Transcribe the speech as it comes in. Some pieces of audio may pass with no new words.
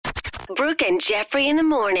Brooke and Jeffrey in the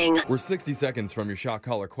morning. We're 60 seconds from your shot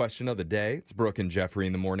caller question of the day. It's Brooke and Jeffrey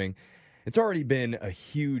in the morning. It's already been a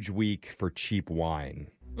huge week for cheap wine.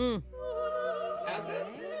 Has it?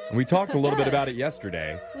 We talked a little bit about it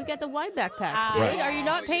yesterday. We got the wine backpack, dude. Right. Are you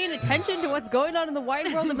not paying attention to what's going on in the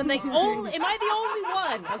wine world? Am I the only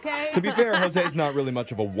one? Okay. To be fair, Jose's not really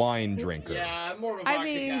much of a wine drinker. Yeah, I'm more of a vodka I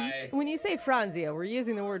mean, guy. when you say Franzia, we're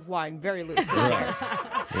using the word wine very loosely. Right.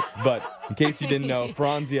 But in case you didn't know,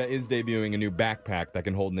 Franzia is debuting a new backpack that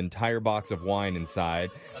can hold an entire box of wine inside.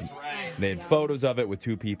 That's right. They had photos of it with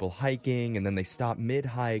two people hiking, and then they stop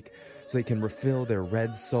mid-hike so they can refill their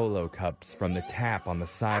red Solo cups from the tap on the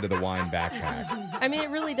side of the wine backpack. I mean, it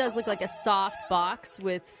really does look like a soft box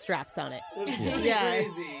with straps on it. It's pretty Yeah.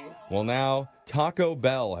 crazy. Well, now Taco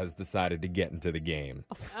Bell has decided to get into the game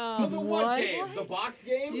So the what What? game? The box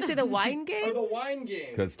game? Did you say the wine Or game? the wine game?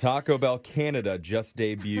 because Taco Bell Canada just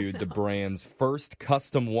debuted the brand's first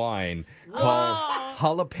custom wine called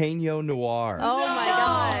Jalapeno Noir. Oh my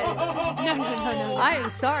God. No. I am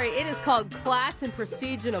sorry. It is called Class and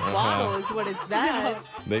Prestige in a Bottle is what it's that.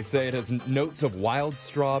 They say it has notes of wild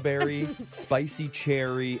strawberry, spicy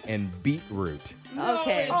cherry, and beetroot. No,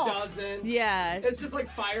 Okay. it doesn't. Yeah. It's just like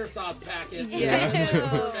fire sauce packets. Yeah.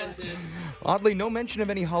 Fermented. Oddly, no mention of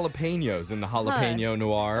any jalapenos in the Jalapeno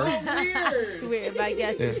Noir. Weird. It's weird. My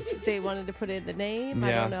guess is they wanted to put it in the name.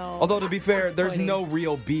 I don't know. Although, to be fair, there's Disappointing. no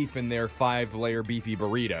real beef in their 5-layer beefy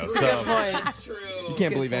burrito. Good So point. It's true. you can't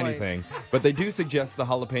Good believe point. anything. But they do suggest the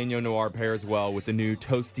Jalapeno Noir pairs well with the new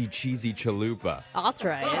toasty cheesy chalupa. I'll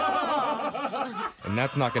try it. And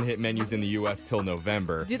that's not going to hit menus in the U.S. till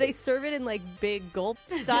November. Do they serve it in like big gulp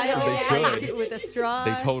style? They should. Like, with a straw?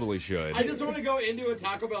 They totally should. I just want to go into a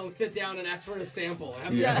Taco Bell and sit down and ask for a sample.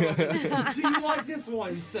 Have you- Yeah. Do you like this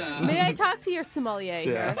one, sir? May I talk to your sommelier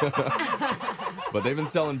here? But they've been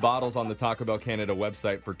selling bottles on the Taco Bell Canada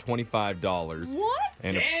website for $25. What?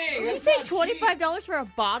 And Dang, Did you that's say not cheap. $25 for a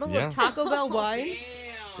bottle Yeah. of Taco Bell wine? Damn.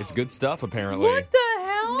 it's good stuff, apparently. What the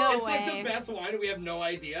hell? No It's way. like the best wine and we have no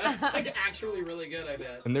idea. It's like actually really good, I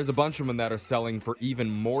bet. And there's a bunch of them that are selling for even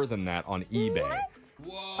more than that on eBay.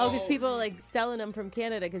 Whoa. Oh, because people are like selling them from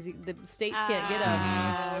Canada because the states can't get them.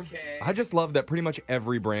 Oh, okay. I just love that pretty much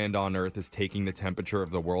every brand on earth is taking the temperature of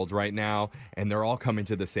the world right now, and they're all coming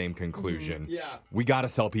to the same conclusion. Yeah. We got to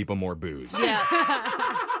sell people more booze. Yeah,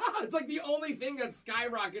 It's like the only thing that's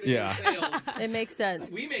skyrocketed Yeah. in sales. it makes sense.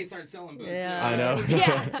 We may start selling booze. Yeah. I know.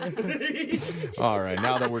 Yeah. All right,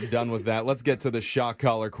 now that we're done with that, let's get to the shock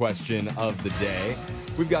collar question of the day.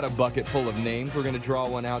 We've got a bucket full of names. We're going to draw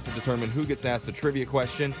one out to determine who gets asked a trivia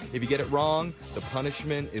question. If you get it wrong, the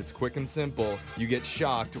punishment is quick and simple. You get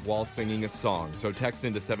shocked while singing a song. So text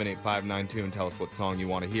into 78592 and tell us what song you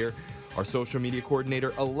want to hear. Our social media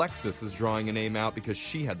coordinator, Alexis, is drawing a name out because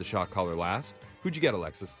she had the shock collar last. Who'd you get,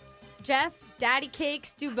 Alexis? Jeff, Daddy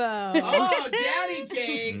Cakes Dubo. Oh, daddy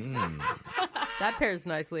cakes. That pairs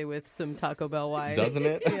nicely with some Taco Bell wine. Doesn't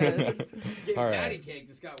it? Yes. All right. Daddy cake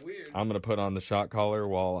just got weird. I'm going to put on the shot collar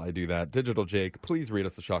while I do that. Digital Jake, please read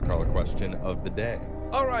us the shot collar question of the day.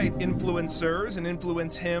 All right, influencers and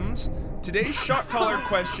influence hymns. Today's shot collar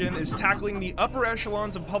question is tackling the upper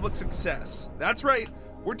echelons of public success. That's right,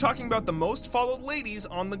 we're talking about the most followed ladies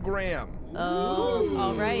on the gram. Oh,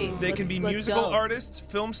 all right. They can be Let's musical go. artists,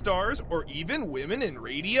 film stars, or even women in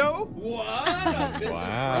radio. What? Wow.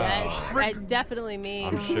 Yes, it's definitely me.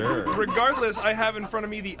 I'm sure. Regardless, I have in front of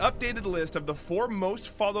me the updated list of the 4 most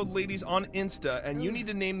followed ladies on Insta, and you need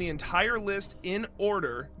to name the entire list in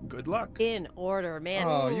order. Good luck. In order, man.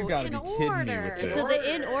 Oh, you got to in be kidding me order. with So this.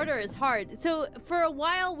 the in order is hard. So for a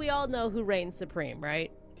while, we all know who reigns supreme, right?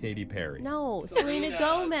 Katy Perry. No, Selena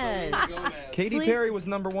Gomez. Katy Sele- Perry was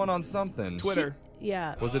number 1 on something. Twitter.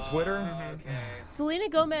 Yeah. Was it Twitter? Selena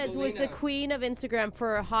Gomez was the Selena. queen of Instagram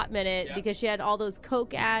for a hot minute Yeah. because she had all those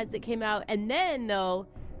Coke ads that came out. And then, though,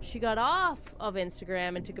 she got off of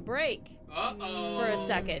Instagram and took a break Uh-oh. for a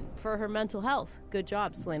second for her mental health. Good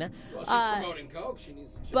job, Selena. Well, she's promoting Coke. She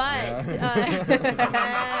needs to chill But,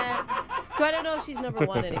 so I don't know if she's number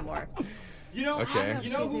 1 anymore. You know, Okay. you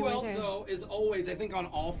know She's who even else there. though is always, I think, on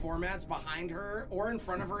all formats behind her or in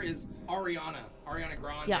front of her is Ariana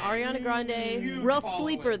Grande. Yeah, Ariana Grande, Huge real following.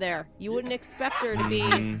 sleeper there. You wouldn't expect her to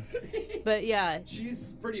be, but yeah.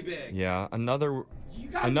 She's pretty big. Yeah, another You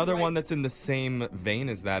gotta Another be one right. that's in the same vein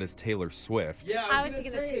as that is Taylor Swift. Yeah, I was gonna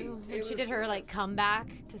thinking that say, too. When Taylor she did her Swift. like comeback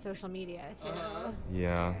to social media too. Uh-huh.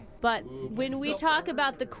 Yeah. But Ooh, when we still talk for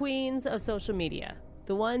about the her. queens of social media,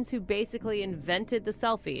 the ones who basically invented the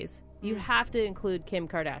selfies, you have to include Kim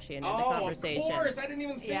Kardashian in the conversation. Of course. I didn't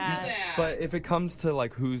even think of that. But if it comes to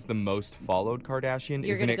like who's the most followed Kardashian,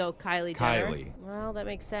 You're isn't going to it go Kylie Jenner? Kylie. Well, that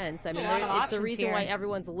makes sense. I mean, A lot of it's the options reason here. why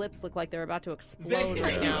everyone's lips look like they're about to explode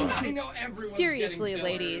right now. I know everyone's Seriously, getting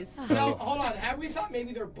fillers. ladies. No, hold on. Have we thought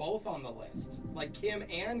maybe they're both on the list? Like Kim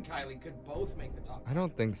and Kylie could both make the top. I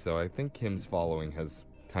don't think so. I think Kim's following has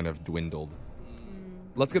kind of dwindled.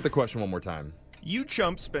 Let's get the question one more time. You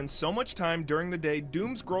chumps spend so much time during the day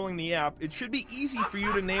doom scrolling the app, it should be easy for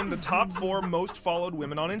you to name the top 4 most followed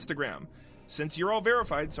women on Instagram. Since you're all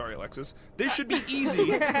verified, sorry Alexis, this should be easy,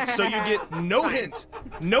 so you get no hint.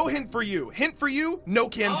 No hint for you. Hint for you, no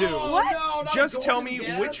can do. What? No, not Just tell golden me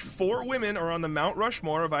guess. which 4 women are on the Mount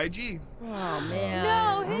Rushmore of IG. Oh, man.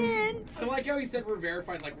 No hint. I like how he said we're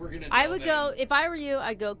verified, like we're going to know I would them. go, if I were you,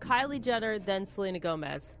 I'd go Kylie Jenner, then Selena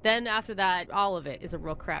Gomez. Then after that, all of it is a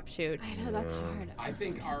real crapshoot. I know, that's hard. I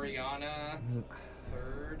think Ariana,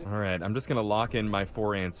 third. All right, I'm just going to lock in my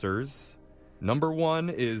 4 answers. Number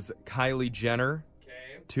 1 is Kylie Jenner.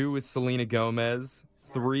 Okay. 2 is Selena Gomez.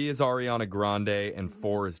 3 is Ariana Grande. And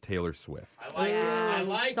 4 is Taylor Swift. I like it. I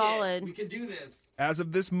like solid. it. We can do this. As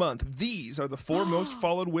of this month, these are the 4 most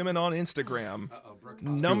followed women on Instagram. Uh-oh, Brooke.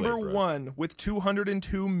 Number late, bro. 1 with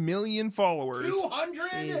 202 million followers,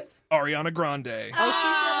 200? Jeez. Ariana Grande.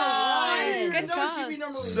 Oh, she's number 1. Good No, job. she'd be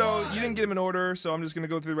number So one. you didn't get them in order, so I'm just going to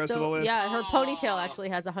go through the rest of the list. Yeah, her ponytail actually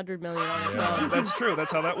has 100 million on it. So. That's true.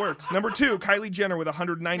 That's how that works. Number 2, Kylie Jenner with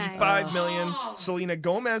 195 million. Selena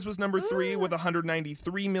Gomez was number 3 with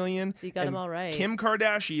 193 million. So you got 'em And all right. Kim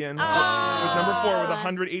Kardashian was number 4 with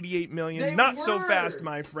 188 million. They Not so were. fast,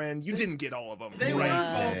 my friend. You didn't get all of them. They were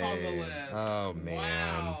right. both on the list. Oh, man.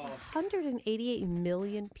 Wow. 188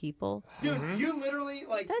 million people. Dude, you literally,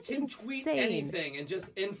 like, That's can tweet insane. anything and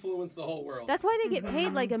just influence the whole world. That's why they get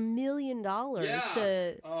paid like $1 million yeah.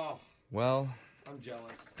 to. Oh, Well, I'm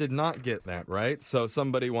jealous. did not get that right. So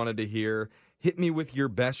somebody wanted to hear Hit Me With Your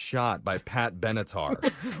Best Shot by Pat Benatar.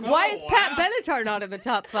 Why is Pat wow. Benatar not in the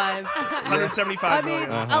top 5? 175 I mean,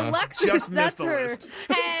 million. Alexis, Just missed that's the her list.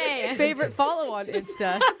 Hey. favorite follow on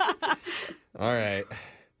Insta. All right.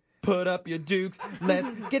 Put up your dukes.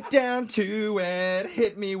 Let's get down to it.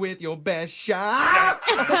 Hit me with your best shot.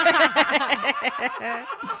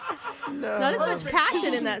 Not as much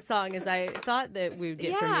passion in that song as I thought that we would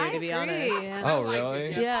get from you, to be honest. Oh, I liked really?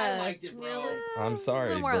 it, Jeff. Yeah. I liked it, bro. I'm sorry,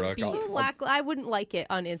 little more Brooke. upbeat. I wouldn't like it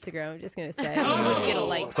on Instagram. I'm just going to say. You wouldn't get a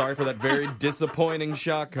like. Sorry for that very disappointing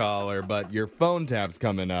shot caller, but your phone tap's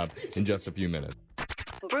coming up in just a few minutes.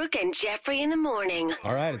 Brooke and Jeffrey in the morning.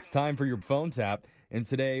 All right, it's time for your phone tap. And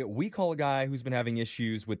today we call a guy who's been having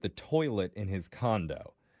issues with the toilet in his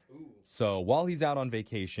condo. So while he's out on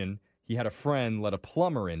vacation, he had a friend let a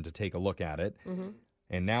plumber in to take a look at it.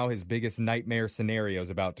 And now his biggest nightmare scenario is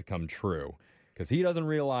about to come true. Because he doesn't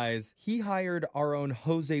realize he hired our own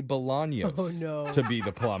Jose Bolaños to be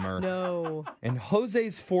the plumber. No. And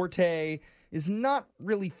Jose's forte is not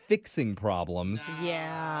really fixing problems.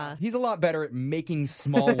 Yeah. He's a lot better at making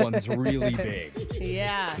small ones really big.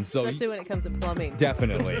 Yeah. And so Especially when it comes to plumbing.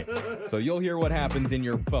 Definitely. So you'll hear what happens in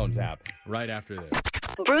your phone tap right after this.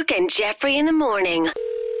 Brooke and Jeffrey in the morning.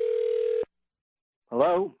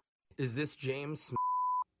 Hello? Is this James?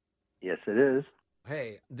 Yes, it is.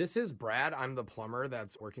 Hey, this is Brad. I'm the plumber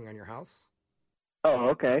that's working on your house. Oh,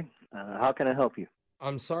 okay. How can I help you?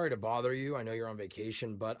 I'm sorry to bother you. I know you're on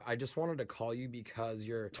vacation, but I just wanted to call you because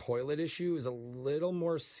your toilet issue is a little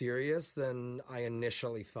more serious than I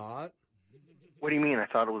initially thought. What do you mean? I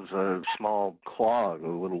thought it was a small clog, a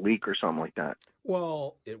little leak or something like that.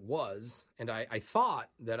 Well, it was, and I thought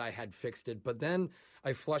that I had fixed it, but then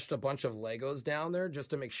I flushed a bunch of Legos down there just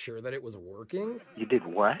to make sure that it was working, You did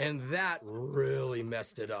what? and that really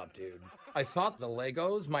messed it up, dude. I thought the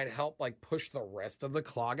Legos might help, like, push the rest of the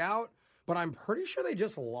clog out, but I'm pretty sure they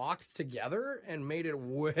just locked together and made it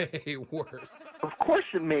way worse. Of course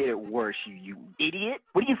it made it worse, you idiot.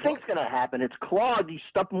 What do you think's going to happen? It's clogged. You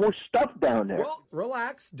stuffed more stuff down there. Well,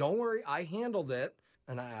 relax. Don't worry. I handled it,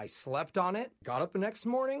 and I slept on it, got up the next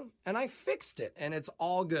morning, and I fixed it, and it's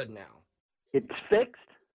all good now. It's fixed?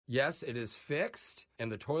 Yes, it is fixed,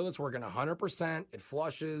 and the toilet's working 100%. It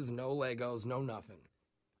flushes, no Legos, no nothing.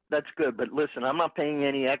 That's good, but listen, I'm not paying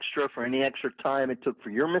any extra for any extra time it took for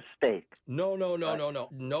your mistake. No.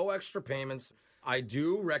 No extra payments. I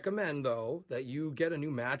do recommend, though, that you get a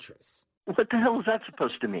new mattress. What the hell is that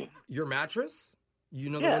supposed to mean? Your mattress? You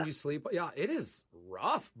know the Yeah. one you sleep on? Yeah, it is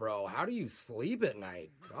rough, bro. How do you sleep at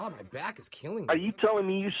night? God, my back is killing me. Are you telling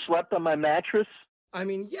me you slept on my mattress? I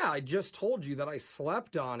mean, yeah, I just told you that I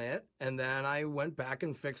slept on it, and then I went back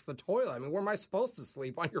and fixed the toilet. I mean, where am I supposed to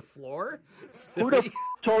sleep? On your floor? Who the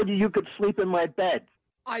told you could sleep in my bed?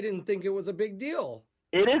 I didn't think it was a big deal.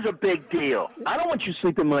 It is a big deal. I don't want you to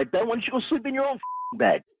sleep in my bed. Why don't you go sleep in your own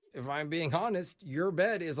bed? If I'm being honest, your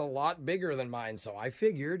bed is a lot bigger than mine, so I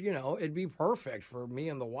figured, it'd be perfect for me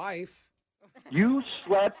and the wife. You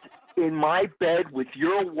slept in my bed with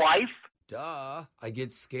your wife? Duh. I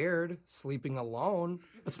get scared sleeping alone,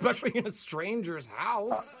 especially in a stranger's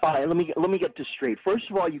house. All right, let me get this straight. First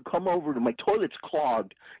of all, you come over to my toilet's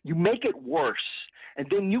clogged. You make it worse. And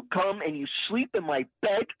then you come and you sleep in my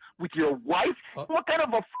bed with your wife? What kind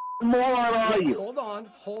of a moron are you?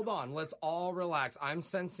 Hold on. Let's all relax. I'm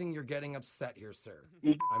sensing you're getting upset here, sir.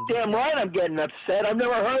 You're damn right I'm getting upset. I've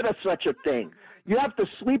never heard of such a thing. You have to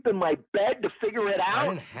sleep in my bed to figure it out? I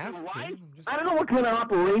didn't have to. I don't know what kind of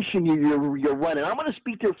operation you're running. I'm going to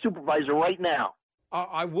speak to the supervisor right now.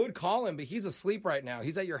 I would call him, but he's asleep right now.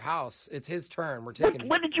 He's at your house. It's his turn. What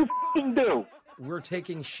did you do? We're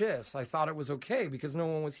taking shifts. I thought it was okay because no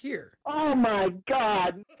one was here. Oh, my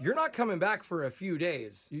God. You're not coming back for a few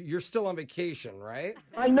days. You're still on vacation, right?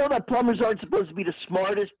 I know that plumbers aren't supposed to be the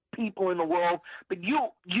smartest people in the world, but you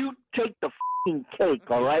take the cake,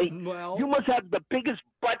 all right? Well, you must have the biggest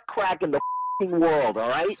butt crack in the world, all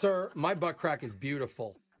right? Sir, my butt crack is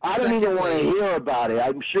beautiful. I don't even want to hear about it.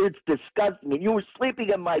 I'm sure it's disgusting. And you were sleeping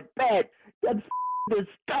in my bed. That's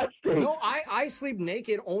disgusting. No, I sleep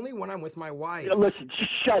naked only when I'm with my wife. Listen,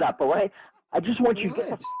 just shut up, all right? I just want you to get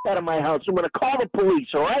the out of my house. I'm going to call the police,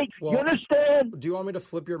 all right? Well, you understand? Do you want me to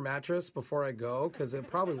flip your mattress before I go? Because it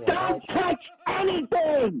probably won't help. Don't touch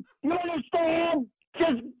anything! You understand?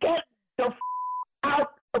 Just get the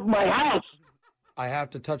out of my house. I have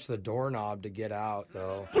to touch the doorknob to get out,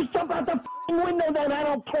 though. Just jump out the window then. I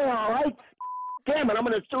don't care, all right? Damn it, I'm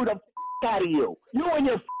going to sue the out of you. You and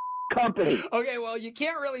your company. Okay, well, you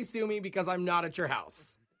can't really sue me because I'm not at your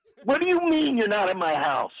house. What do you mean you're not at my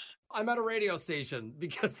house? I'm at a radio station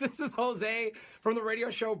because this is Jose from the radio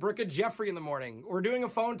show Brooke and Jeffrey in the Morning. We're doing a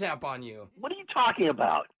phone tap on you. What are you talking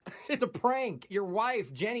about? It's a prank. Your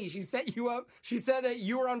wife, Jenny, she set you up. She said that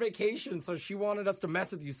you were on vacation, so she wanted us to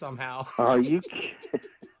mess with you somehow. Are you kidding?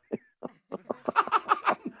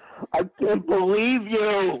 I can't believe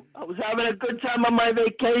you. I was having a good time on my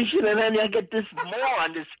vacation, and then I get this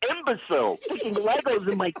moron, this imbecile, sticking Legos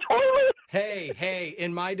in my toilet. Hey,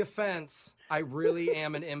 in my defense, I really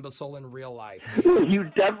am an imbecile in real life. You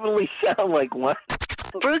definitely sound like one.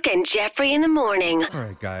 Brooke and Jeffrey in the Morning. All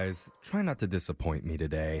right, guys, try not to disappoint me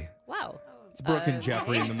today. Wow. It's Brooke and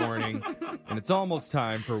Jeffrey in the morning, and it's almost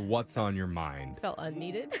time for What's on Your Mind. Felt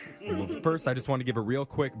unneeded. Well, first, I just want to give a real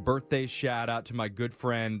quick birthday shout out to my good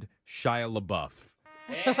friend Shia LaBeouf.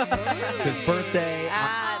 It's his birthday.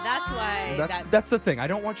 That's why. That's the thing. I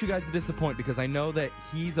don't want you guys to disappoint because I know that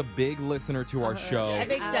he's a big listener to our show. That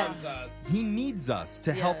makes sense. He needs us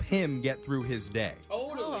to help him get through his day.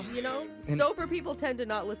 Totally. Sober people tend to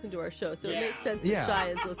not listen to our show, so it makes sense that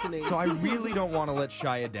Shia is listening. So I really don't want to let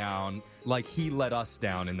Shia down like he let us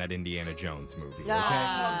down in that Indiana Jones movie. Okay?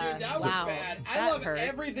 Oh, dude, that was wow. bad. I love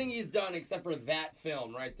everything he's done except for that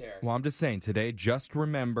film right there. Well, I'm just saying today, just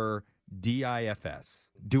remember DIFS.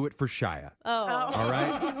 Do it for Shia. Oh. All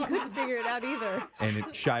right? Couldn't figure it out either. And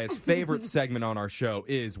Shia's favorite segment on our show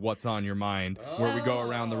is What's on Your Mind, where we go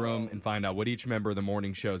around the room and find out what each member of the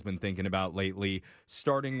morning show has been thinking about lately,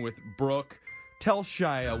 starting with Brooke. Tell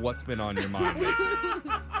Shia what's been on your mind lately.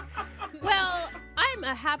 Well, I'm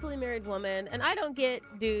a happily married woman, and I don't get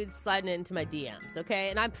dudes sliding into my DMs, okay?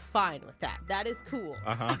 And I'm fine with that. That is cool.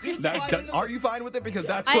 Are you fine with it? Because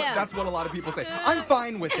that's what a lot of people say. I'm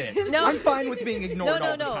fine with it. No. I'm fine with being ignored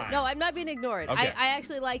all the time. No, I'm not being ignored. Okay. I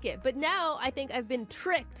actually like it. But now I think I've been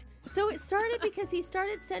tricked. So it started because he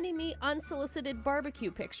started sending me unsolicited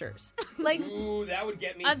barbecue pictures. Like, ooh, that would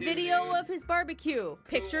get me a video of his barbecue,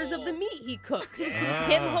 pictures of the meat he cooks,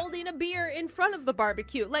 him holding a beer in front of the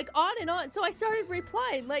barbecue, like on and on. So I started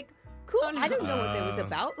replying, like, cool. I didn't know what that was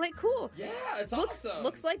about. Like, cool. Yeah, it's awesome.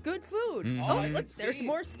 Looks like good food. Mm-hmm. Oh, look, there's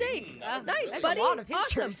more steak. Nice, that's buddy. a lot of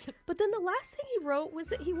Awesome. pictures. But then the last thing he wrote was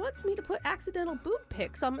that he wants me to put accidental boob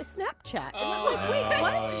pics on my Snapchat. And I'm like, wait,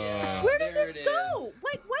 what? Yeah. Where did There this it go? is.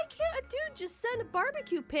 Like, why can't a dude just send a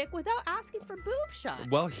barbecue pic without asking for boob shots?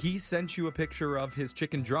 Well, he sent you a picture of his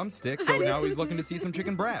chicken drumstick, so now he's looking to see some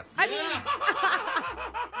chicken breasts. I mean,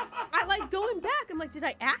 I like going back. I'm like, did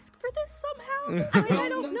I ask for this somehow? I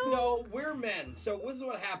don't know. No, we're men. So this is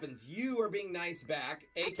what happens. You are being nice back,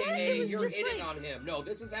 it a.k.a. was you're just hitting like- on him. No,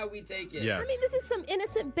 this is how we take it. Yes. I mean, this is some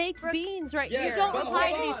innocent baked beans right Yes, here. Don't but reply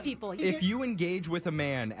hold to these on. people. If you engage with a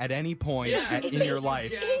man at any point Yes. in your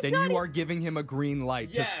life, He's then you are giving him a green light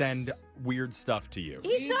Yes. to send weird stuff to you.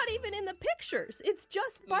 He's not even in the pictures. It's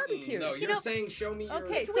just barbecues. No, you're saying show me your...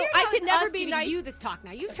 Okay, It's so weird I how could it's never us be giving nice. you this talk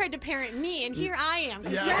now. You've tried to parent me, and here I am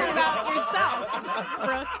Yeah. concerned about yourself,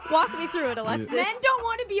 Brooke. Walk me through it, Alexis. Men don't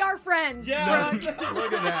want to be our friends. Yeah.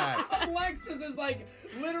 Look at that. Alexis is like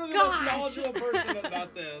literally the Gosh. most knowledgeable person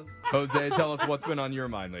about this. Jose, tell us what's been on your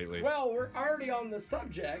mind lately. Well, we're already on the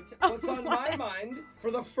subject. What's on my mind,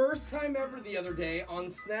 for the first time ever the other day on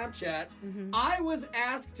Snapchat, I was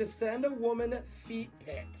asked to send a woman feet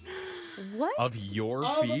pics. What? Of your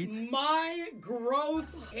Of feet? my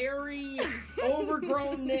gross, hairy,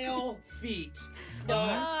 overgrown nail feet.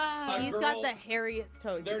 He's got the hairiest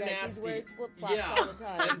toes. They're you guys. nasty. He wears flip-flops Yeah. all the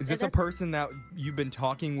time. Is this a And person that you've been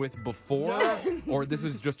talking with before? No. Or this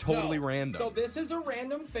is just totally No. random? So this is a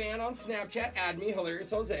random fan on Snapchat, add me,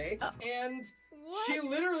 Hilarious Jose, and she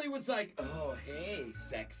literally was like, "Oh, hey,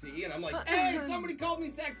 sexy," and I'm like, "Hey, somebody called me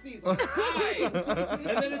sexy." So I'm like, "Hi," and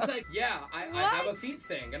then it's like, "Yeah, I have a feet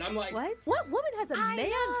thing," and I'm like, What woman has a I man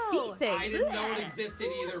know. feet thing? I didn't know it existed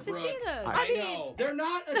Who either, wants to Brooke. see those? I know they're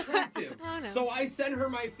not attractive. Oh, no. So I send her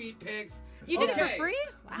my feet pics. You did it Okay. for free?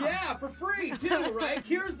 Wow. Yeah, for free too, right?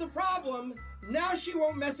 Here's the problem. Now she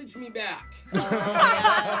won't message me back.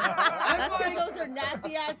 That's like- because those are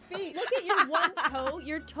nasty ass feet. Look at your one toe.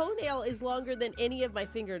 Your toenail is longer than any of my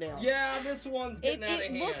fingernails. Yeah, this one's It, getting out of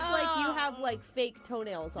it hand. looks like you have like fake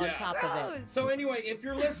toenails on Yeah. top of it. Gross. So anyway, if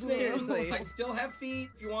you're listening, Seriously. I still have feet.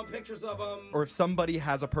 If you want pictures of them, Or if somebody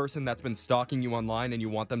has a person that's been stalking you online and you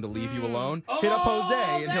want them to leave you alone, hit up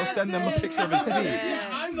Jose and he'll send them a picture of his feet. Yeah,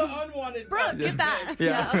 I'm the unwanted. Brooke, get that.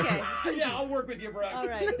 Yeah. Okay. Yeah, I'll work with you, Brooke. All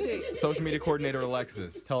right, sweet. Social media coordinator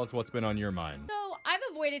Alexis, tell us what's been on your mind. So I've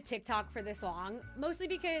avoided TikTok for this long, mostly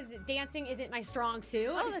because dancing isn't my strong suit.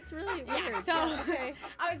 Oh, that's really weird. Yeah, so okay.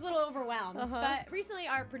 I was a little overwhelmed. Uh-huh. But recently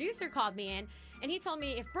our producer called me in and he told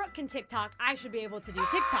me if Brooke can TikTok, I should be able to do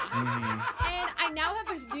TikTok. And I now have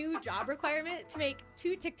a new job requirement to make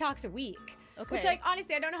 2 TikToks a week. Okay. Which, like,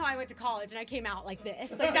 honestly, I don't know how I went to college and I came out like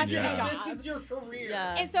this. Like, that's Yeah. my job. This is your career.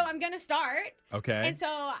 Yeah. And so I'm going to start. Okay. And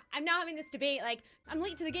so I'm now having this debate, like, I'm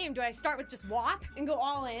late to the game. Do I start with just WAP and go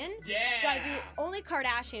all in? Yeah. Do I do only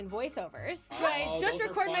Kardashian voiceovers? Do Oh, I just those are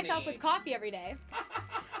record myself funny. with coffee every day?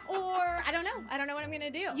 Or, I don't know. I don't know what I'm going to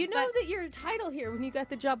do. You know But that your title here when you got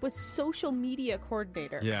the job was social media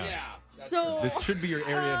coordinator. Yeah. Yeah. that's So This should be your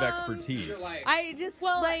area of your expertise. life. I just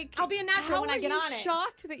Well, like I'll be a natural how when I are get you on it.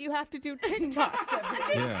 shocked that you have to do TikToks every I'm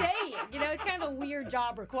day? just Yeah. saying, you know, it's kind of a weird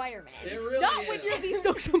job requirement. It really Not is. when you're the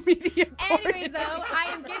social media Anyways, coordinator. though,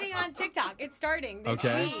 I am getting on TikTok. It's starting this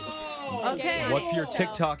Okay. week. Oh, Okay. What's your So,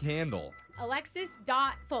 TikTok handle?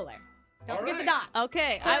 Alexis.Fuller. Don't All forget the right. dot.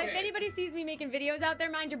 Okay, So I, if anybody sees me making videos out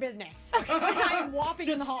there, mind your business. I'm whopping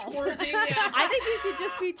in Just the halls. twerking. Yeah. I think you should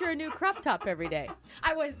just feature a new crop top every day.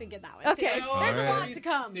 I was thinking that one. Okay. Too. Oh, There's a Alright. lot to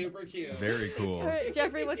come. Super cute. Very cool. All right,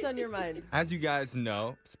 Jeffrey, what's on your mind? As you guys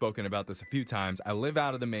know, spoken about this a few times, I live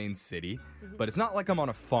out of the main city, but it's not like I'm on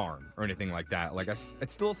a farm or anything like that. Like, it's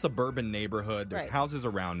still a suburban neighborhood. There's Right. houses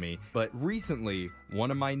around me. But recently,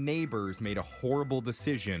 one of my neighbors made a horrible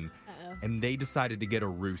decision, and they decided to get a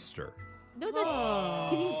rooster. No, that's.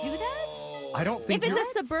 Can you do that? I don't think If it's you're-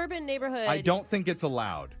 a suburban neighborhood. I don't think it's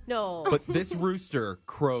allowed. No. But this rooster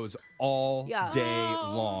crows all Yeah. day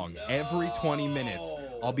long. Every 20 minutes,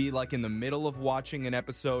 I'll be like in the middle of watching an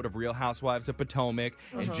episode of Real Housewives of Potomac,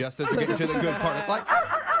 and just as we get to the good part, it's like.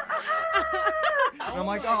 And I'm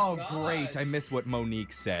like, oh, great. I missed what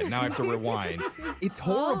Monique said. Now I have to rewind. It's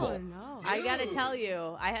horrible. Oh, no. I gotta tell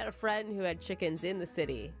you, I had a friend who had chickens in the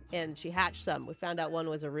city, and she hatched some. We found out one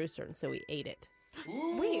was a rooster, and so we ate it.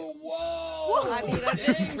 Ooh, whoa. I mean, I'm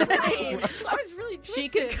just saying, I was really she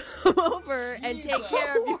twisted. could come over and take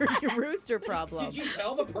care of your rooster problem. Did you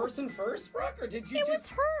tell the person first, Brooke, or did you It was just...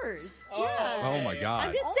 hers. Oh. Yeah. Oh, my God.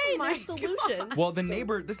 I'm just Oh saying, my there's solutions. Well,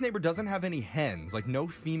 this neighbor doesn't have any hens, like no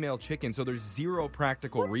female chickens, so there's zero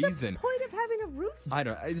practical What's reason. the point of having a rooster? I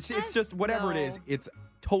don't. It's just whatever it is. No. It's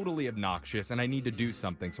totally obnoxious and I need to do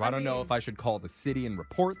something. So I don't know if I should call the city and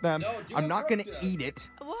report them. No, do I'm what not Brooke going to does. eat it.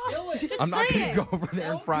 Well, just I'm not say going it. to go over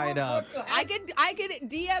there and fry it up. I could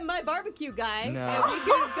DM my barbecue guy No. and we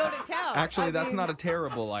could go to town. Actually, I that's mean, not a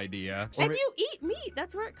terrible idea. If you eat meat,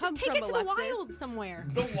 that's where it comes Take from, it to the Alexis. wild somewhere.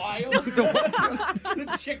 The wild?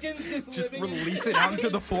 The chickens just living release in it out into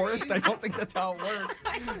the forest. I don't think that's how it works.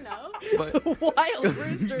 I don't know. But Wild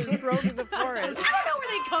roosters roaming the forest. I don't know where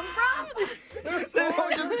they come from. they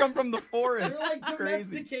don't just come from the forest. They're like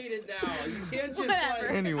Crazy. domesticated now. You can't just Whatever.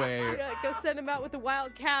 like... Anyway, Yeah, go send them out with the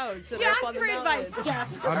wild cows that You are up ask on the for mountain. advice,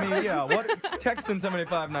 Jeff. I mean, yeah. What? Text in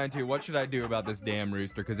 78592. What should I do about this damn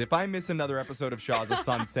rooster? Because if I miss another episode of Shaw's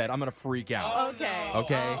Sunset, I'm gonna freak out. Okay.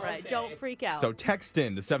 Okay. All right. Don't freak out. So text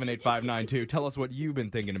in to 78592. Tell us what you've been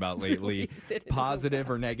thinking about lately. Release it into Positive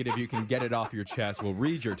or negative, you can get it off your chest. We'll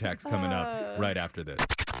read your text coming up right after this.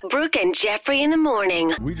 Brooke and Jeffrey in the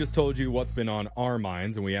morning. We just told you what's been on our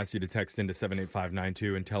minds, and we asked you to text into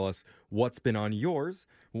 78592 and tell us what's been on yours.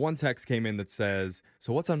 One text came in that says,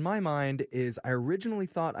 so what's on my mind is I originally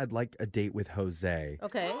thought I'd like a date with Jose,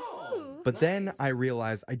 okay. but then I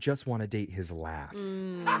realized I just want to date his laugh.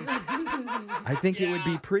 I think it would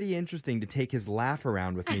be pretty interesting to take his laugh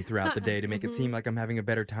around with me throughout the day to make it seem like I'm having a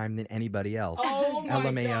better time than anybody else. Oh my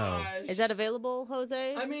LMAO. gosh. Is that available,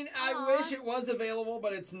 Jose? I mean, I wish it was available,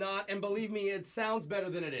 but it's not. And believe me, it sounds better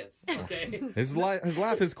than it is. Okay. His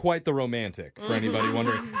laugh is quite the romantic, for anybody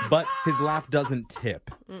wondering. But his laugh doesn't tip.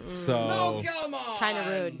 So, Oh, come on. Kind of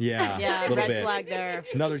rude. yeah, Yeah, a little red bit. flag there.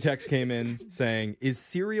 Another text came in saying, is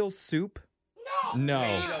cereal soup? No. Wait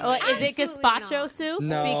a Oh, minute. is it Absolutely gazpacho not. soup?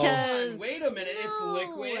 No. Because Wait a minute. It's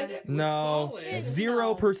liquid. No. Solid.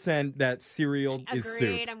 0% that cereal is soup.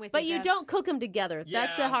 Agreed, I'm with But you, you Jeff. don't cook them together.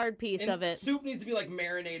 That's the Yeah. hard piece And of it. Soup needs to be like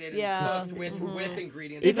marinated Yeah. and cooked with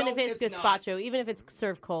ingredients. Even No, if it's not. gazpacho, even if it's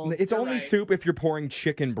served cold. It's only right. soup if you're pouring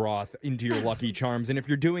chicken broth into your Lucky Charms. And if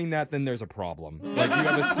you're doing that, then there's a problem. Like, you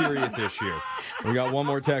have a serious issue. We got one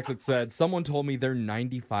more text that said, someone told me they're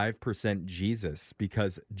 95% Jesus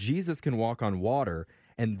because Jesus can walk on water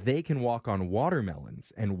and they can walk on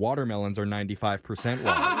watermelons. And watermelons are 95%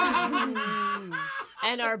 water.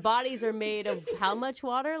 And our bodies are made of how much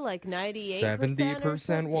water? Like 98%?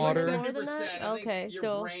 70% water. More than 70%. that? I think Okay, your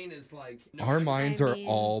so brain is like... no, Our I'm- minds I are mean-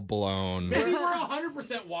 all blown. Maybe we're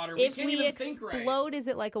 100% water. if we can't we even think right. explode, is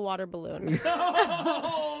it like a water balloon?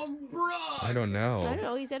 Oh, bro. I don't know. I don't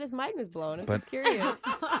know. He said his mind was blown. I'm But- just curious.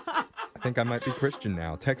 I think I might be Christian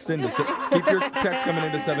now. Text in to keep your text coming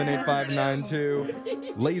into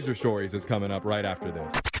 78592. Laser Stories is coming up right after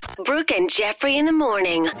this. Brooke and Jeffrey in the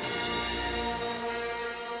morning.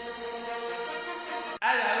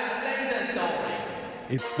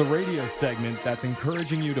 It's the radio segment that's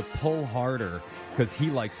encouraging you to pull harder because he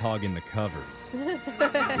likes hogging the covers.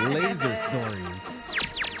 Laser Stories.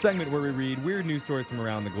 Segment where we read weird news stories from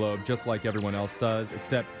around the globe just like everyone else does,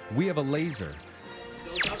 except we have a laser.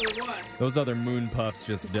 Those other what? Those other moon puffs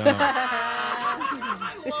just don't.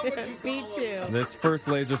 I love what you Me call too. This first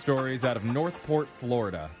laser story is out of Northport,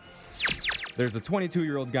 Florida. There's a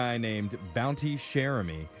 22-year-old guy named Bounty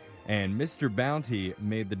Sheremy, and Mr. Bounty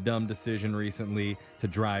made the dumb decision recently to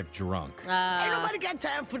drive drunk.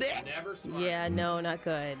 Never smart. Yeah, no, not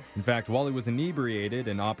good. In fact, while he was inebriated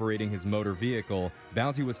and operating his motor vehicle,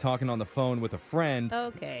 Bounty was talking on the phone with a friend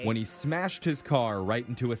Okay. when he smashed his car right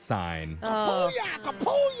into a sign. Oh,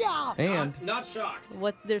 And, Not shocked.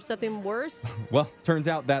 what? There's something worse? well, turns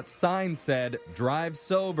out that sign said, drive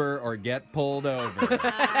sober or get pulled over.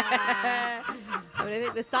 I mean, I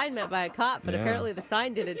think the sign meant by a cop, but Yeah. apparently the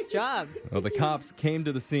sign did its job. Well, the cops came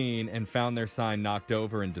to the scene and found their sign knocked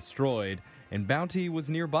over and destroyed, and Bounty was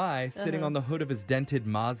nearby, sitting on the hood of his dented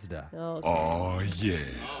Mazda. Okay.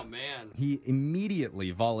 Oh, man. He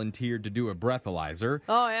immediately volunteered to do a breathalyzer,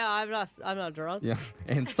 Oh yeah, I'm not drunk. yeah,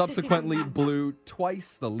 and subsequently blew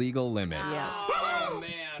twice the legal limit. Yeah. Oh,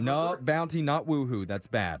 man. No, Bounty, not woohoo. That's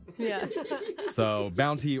bad. Yeah. So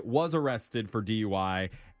Bounty was arrested for DUI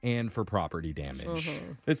and for property damage.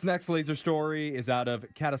 This next laser story is out of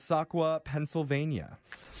Catasauqua, Pennsylvania.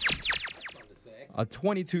 That's fun to say. A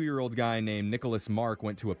 22-year-old guy named Nicholas Mark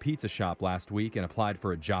went to a pizza shop last week and applied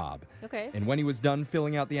for a job. Okay. And when he was done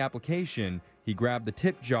filling out the application, he grabbed the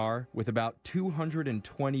tip jar with about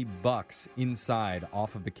 $220 inside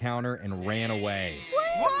off of the counter and ran away.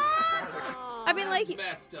 I mean, like, That's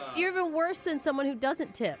messed up. you're even worse than someone who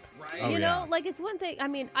doesn't tip. Right? Oh, You know, yeah. like it's one thing. I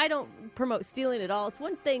mean, I don't promote stealing at all. It's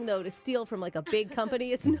one thing though to steal from like a big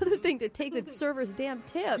company. It's another thing to take the server's damn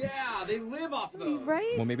tips. Yeah, they live off those.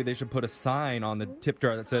 Right? Well, maybe they should put a sign on the tip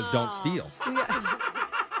jar that says, don't steal.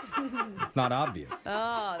 It's not obvious.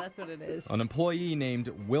 Oh, that's what it is. An employee named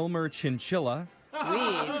Wilmer Chinchilla,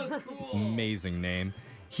 Sweet. amazing name,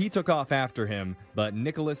 he took off after him, but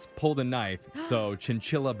Nicholas pulled a knife, so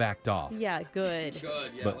Chinchilla backed off. Yeah, good.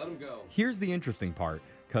 Good, yeah, But let him go. Here's the interesting part,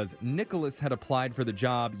 because Nicholas had applied for the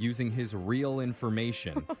job using his real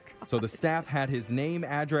information. So the staff had his name,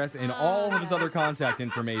 address, and all of his other contact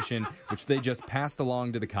information, which they just passed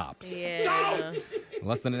along to the cops. Yeah.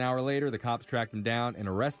 Less than an hour later, the cops tracked him down and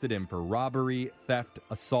arrested him for robbery, theft,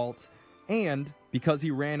 assault, and because he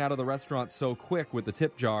ran out of the restaurant so quick with the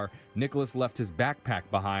tip jar, Nicholas left his backpack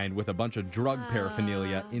behind with a bunch of drug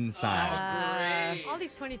paraphernalia inside. All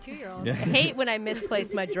these 22-year-olds. I hate when I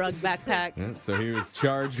misplace my drug backpack. Yeah, so he was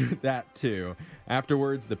charged with that too.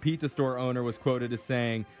 Afterwards, the pizza store owner was quoted as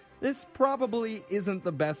saying, "This probably isn't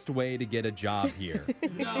the best way to get a job here."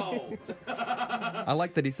 No. I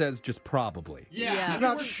like that he says just probably. Yeah. He's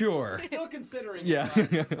not sure. Still considering Yeah.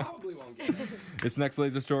 it, but probably won't get it. This next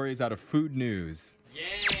laser story is out of Food News. Yay,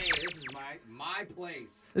 this is my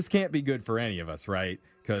place. This can't be good for any of us, right?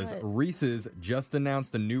 Because What? Reese's just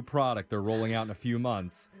announced a new product they're rolling out in a few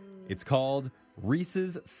months. It's called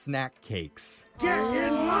Reese's Snack Cakes.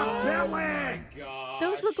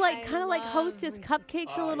 Those look like I kind of like love Hostess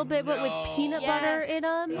cupcakes a little bit, but with know. peanut butter Yes. in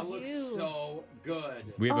them. That looks so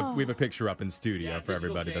good. We have a picture up in studio Yeah, for digital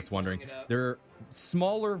everybody that's cakes, wondering. holding it up. They're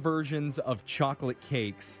smaller versions of chocolate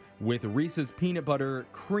cakes with Reese's peanut butter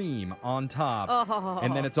cream on top. Oh.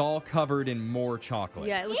 And then it's all covered in more chocolate.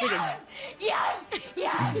 Yeah, it looks like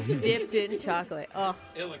it's dipped in chocolate. Oh,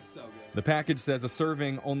 It looks so good. The package says a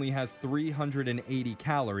serving only has 380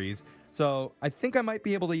 calories, so I think I might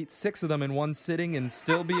be able to eat 6 of them in one sitting and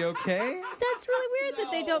still be okay. that's really weird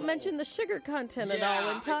that they don't mention the sugar content at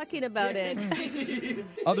all when talking about it.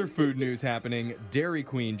 Other food news happening. Dairy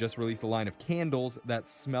Queen just released a line of candles that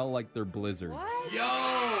smell like they're blizzards. Yo,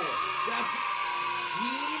 that's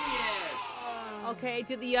genius. Okay,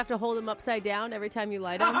 do you have to hold them upside down every time you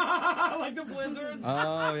light them? Like the blizzards.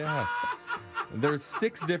 Oh, yeah. There's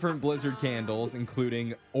 6 different blizzard candles,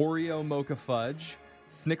 including Oreo mocha fudge,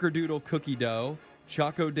 Snickerdoodle cookie dough,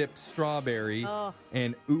 Choco dipped strawberry, Oh.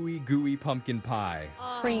 and ooey gooey pumpkin pie.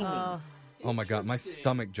 Oh, Oh my god, my Interesting.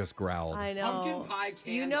 stomach just growled. I know. Pumpkin pie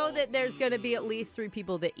candle. You know that there's going to be at least 3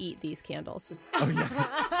 people that eat these candles.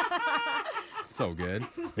 So good.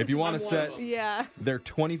 If you want to I'm one set, of them. Yeah. they're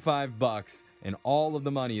 $25, and all of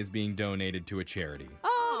the money is being donated to a charity.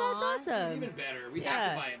 Oh, that's awesome. Even better. We have to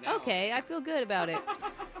Yeah. buy it now. Okay, I feel good about it.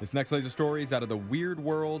 This next laser story is out of the weird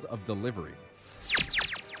world of delivery.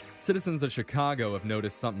 Citizens of Chicago have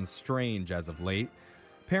noticed something strange as of late.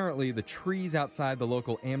 Apparently, the trees outside the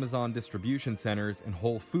local Amazon distribution centers and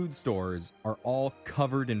Whole Food stores are all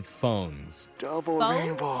covered in phones.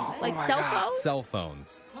 Phones? Like cell phones? Cell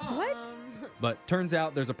phones. What? But turns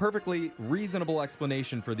out there's a perfectly reasonable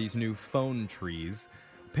explanation for these new phone trees.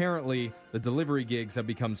 Apparently, the delivery gigs have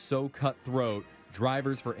become so cutthroat,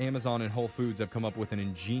 drivers for Amazon and Whole Foods have come up with an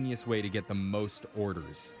ingenious way to get the most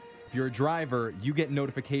orders. If you're a driver, you get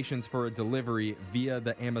notifications for a delivery via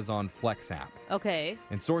the Amazon Flex app. Okay.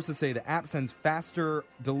 And sources say the app sends faster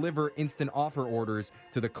deliver instant offer orders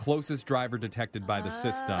to the closest driver detected by the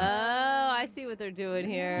system. Oh, I see what they're doing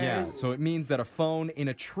here. Yeah, so it means that a phone in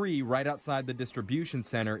a tree right outside the distribution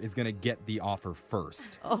center is going to get the offer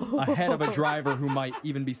first, ahead of a driver who might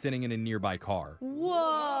even be sitting in a nearby car.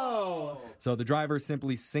 Whoa. So the drivers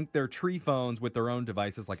simply sync their tree phones with their own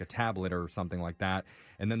devices, like a tablet or something like that,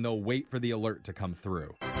 and then they'll wait for the alert to come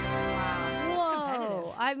through.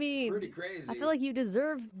 Whoa. I mean, Pretty crazy. I feel like you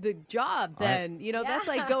deserve the job then. That's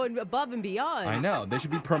like going above and beyond. I know, they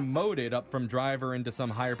should be promoted up from driver into some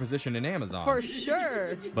higher position in Amazon. For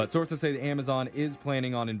sure. But sources say that Amazon is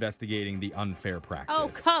planning on investigating the unfair practice. Oh,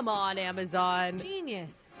 come on, Amazon.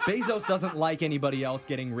 Genius. Bezos doesn't like anybody else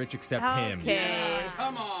getting rich except him. Okay.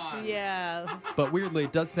 Come on. Yeah. But weirdly,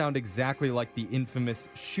 it does sound exactly like the infamous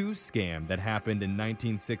shoe scam that happened in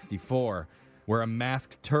 1964, where a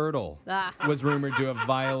masked turtle was rumored to have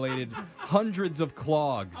violated hundreds of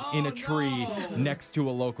clogs in a tree next to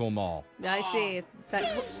a local mall. I see. That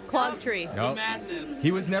clog tree. Nope. Madness.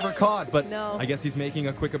 He was never caught, but No. I guess he's making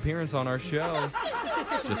a quick appearance on our show.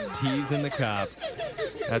 Just teasing the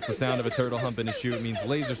cops. That's the sound of a turtle humping a shoe. It means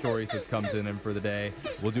Laser Stories has come to an end for the day.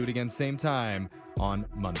 We'll do it again same time on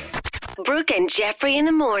Monday. Brooke and Jeffrey in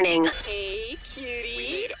the morning. Hey, cutie.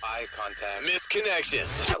 Made eye contact. Missed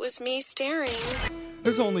connections. That was me staring.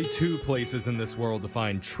 There's only 2 places in this world to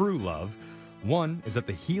find true love. One is at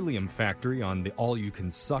the Helium Factory on the All You Can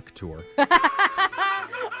Suck tour.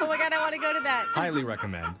 Oh my God, I want to go to that. Highly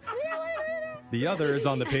recommend. The other is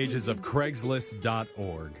on the pages of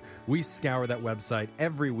Craigslist.org. We scour that website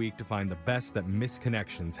every week to find the best that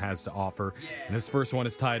Misconnections has to offer. And this first one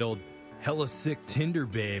is titled, Hella Sick Tinder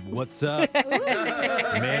Babe, What's Up?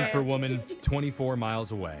 Man for woman, 24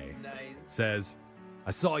 miles away. Nice. Says,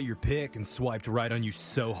 I saw your pic and swiped right on you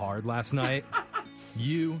so hard last night.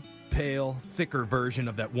 You, pale, thicker version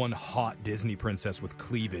of that one hot Disney princess with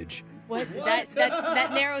cleavage. What?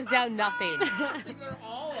 That narrows down nothing. They're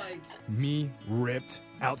all like... Me, ripped,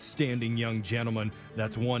 outstanding young gentleman.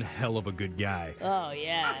 That's one hell of a good guy. Oh,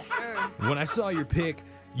 yeah. Sure. When I saw your pic,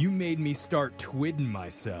 you made me start twidding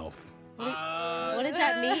myself. What does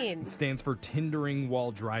that mean? It stands for tindering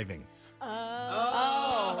while driving.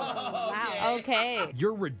 Wow. Okay.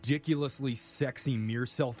 Your ridiculously sexy mirror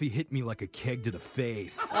selfie hit me like a keg to the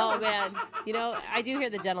face. Oh, man. You know, I do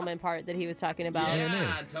hear the gentleman part that he was talking about.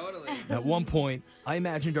 Yeah, totally. At one point, I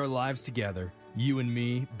imagined our lives together. You and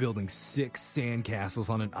me building 6 sandcastles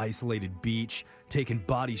on an isolated beach, taking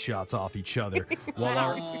body shots off each other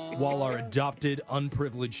while our adopted,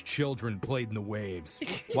 unprivileged children played in the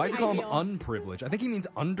waves. Why does he call them unprivileged? I think he means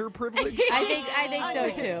underprivileged. I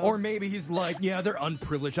think so, too. Or maybe he's like, yeah, they're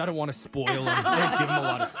unprivileged. I don't want to spoil them. I don't give them a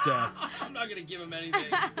lot of stuff. I'm not going to give him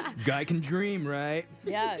anything. Guy can dream, right?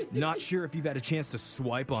 Yeah. Not sure if you've had a chance to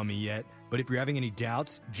swipe on me yet, but if you're having any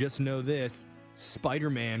doubts, just know this.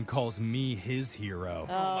 Spider-Man calls me his hero.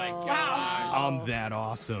 Oh my gosh. I'm that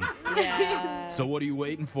awesome. Yeah. So what are you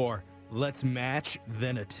waiting for? Let's match,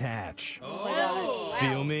 then attach. Oh, my God.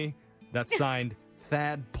 Feel me? That's signed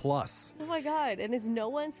Thad Plus. Oh, my God. And is no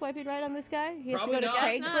one swiping right on this guy? He has Probably to go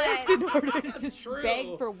to not. Craigslist in order to just true.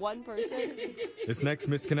 beg for one person? This next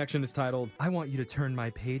misconnection is titled, I want you to turn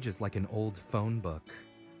my pages like an old phone book.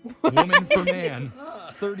 Woman for man,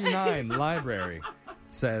 39, library.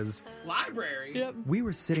 Says, Library? Yep. we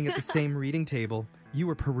were sitting at the same reading table. You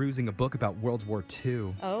were perusing a book about World War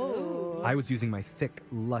II. Oh. I was using my thick,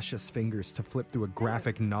 luscious fingers to flip through a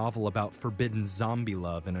graphic novel about forbidden zombie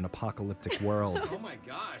love in an apocalyptic world. Oh my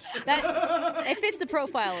gosh. It fits the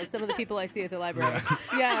profile of some of the people I see at the library.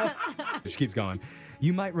 Yeah. She keeps going.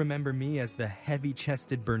 You might remember me as the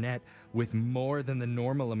heavy-chested brunette with more than the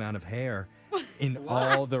normal amount of hair in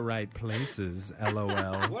all the right places, LOL.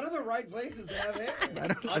 What are the right places to have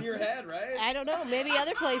hair? On your head, right? I don't know. Maybe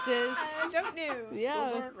other places. I don't know. Those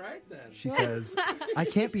Yeah. aren't right then. She says, I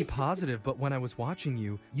can't be positive, but when I was watching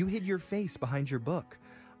you, you hid your face behind your book.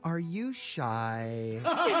 Are you shy?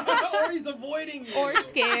 Or he's avoiding you. Or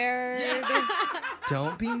scared.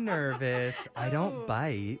 Don't be nervous. I don't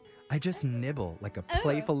bite. I just nibble like a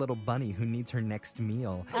playful little bunny who needs her next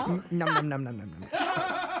meal. Oh. Nom, nom, nom, nom, nom, nom.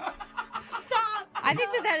 I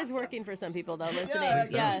think that is working for some people, though, listening.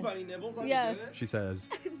 Yeah. Bunny nibbles. I Yeah. get it. She says,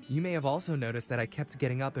 you may have also noticed that I kept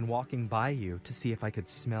getting up and walking by you to see if I could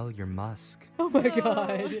smell your musk. Oh, my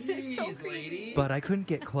God. Jeez, lady. But I couldn't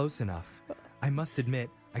get close enough. I must admit,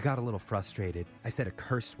 I got a little frustrated. I said a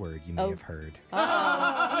curse word you may have heard.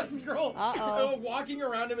 This girl walking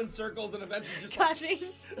around him in circles and eventually just Cussing.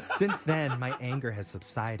 Since then, my anger has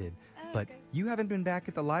subsided. But you haven't been back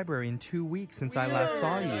at the library in 2 weeks since I last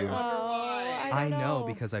saw you. I know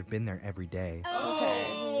because I've been there every day.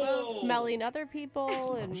 Oh. Smelling other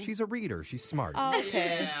people and... She's a reader. She's smart.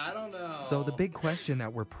 Okay. Yeah, I don't know. So the big question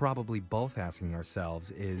that we're probably both asking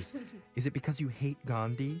ourselves is it because you hate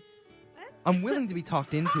Gandhi? I'm willing to be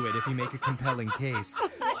talked into it if you make a compelling case.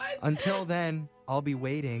 Until then, I'll be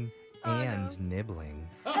waiting and nibbling.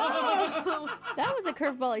 That was a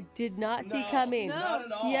curveball I did not see coming. Not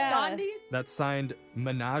at all. Yeah. Gandhi? That's signed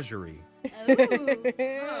Menagerie.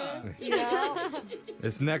 Yeah.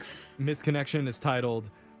 This next misconnection is titled,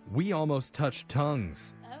 We Almost Touched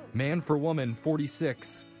Tongues. Man for woman,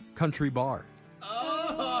 46, country bar.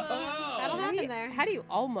 That'll happen there. How do you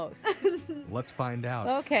almost? Let's find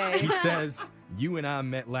out. Okay. He says, you and I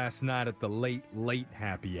met last night at the late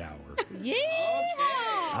happy hour. Yeah.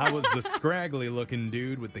 I was the scraggly-looking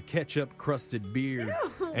dude with the ketchup-crusted beard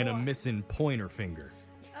and a missing pointer finger.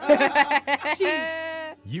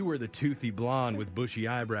 You were the toothy blonde with bushy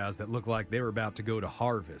eyebrows that looked like they were about to go to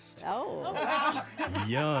harvest. Oh.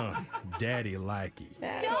 Young, daddy-likey.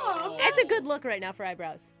 That's a good look right now for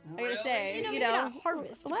eyebrows. I gotta say, Maybe not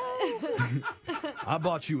harvest. Well, I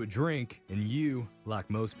bought you a drink, and you, like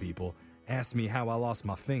most people, asked me how I lost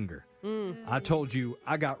my finger. I told you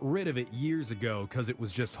I got rid of it years ago because it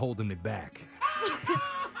was just holding me back.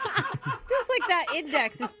 feels like that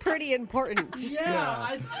index is pretty important.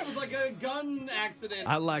 Yeah, it was like a gun accident.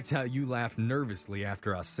 I liked how you laughed nervously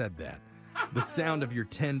after I said that. The sound of your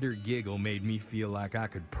tender giggle made me feel like I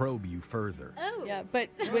could probe you further. Oh. Yeah, but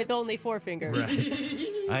with only 4 fingers. Right.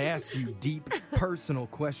 I asked you deep, personal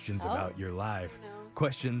questions about your life.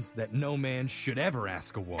 questions that no man should ever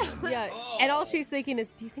ask a woman. Yeah, and all she's thinking is,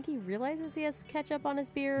 do you think he realizes he has ketchup on his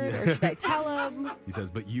beard, or should I tell him? He says,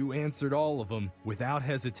 but you answered all of them without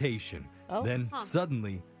hesitation. Oh. Then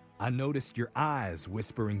suddenly, I noticed your eyes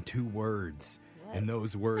whispering 2 words. And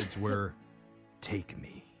those words were, take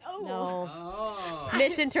me. No. Oh.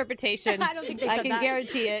 Misinterpretation. I don't think they I said can that.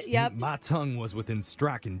 guarantee it. Yep. My tongue was within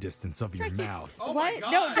striking distance of your mouth. Oh What? my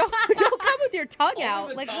God. No, don't come with your tongue out.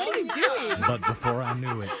 the Like, tongue? what are you doing? But before I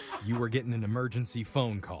knew it, you were getting an emergency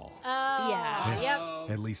phone call. Yeah.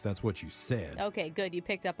 Yep. At least that's what you said. Okay, good. You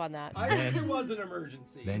picked up on that. I think it was an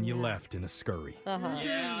emergency. Then you left in a scurry. Uh-huh.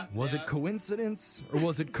 Yeah. Was it coincidence or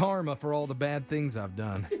was it karma for all the bad things I've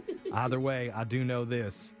done? Either way, I do know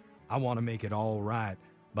this. I want to make it all right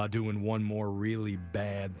by doing one more really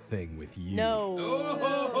bad thing with you. No.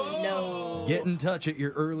 Oh. No. Get in touch at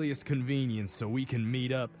your earliest convenience so we can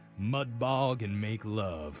meet up, mudbog, and make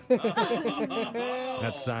love.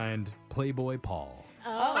 That's signed Playboy Paul.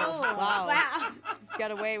 Oh, wow. Wow. He's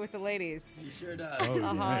got away with the ladies. He sure does. Oh,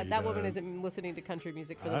 yeah, Uh-huh. he That woman does. isn't listening to country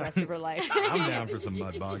music for the rest of her life. I'm down for some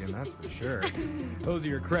mudbogging, that's for sure. Those are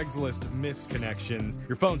your Craigslist misconnections.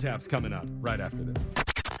 Your phone tap's coming up right after this.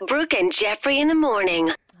 Brooke and Jeffrey in the morning.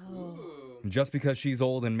 Just because she's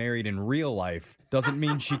old and married in real life doesn't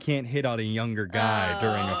mean she can't hit on a younger guy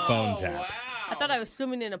during a phone tap. I thought I was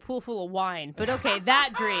swimming in a pool full of wine, but okay,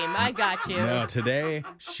 that dream, I got you. No, today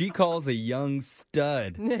she calls a young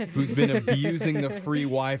stud who's been abusing the free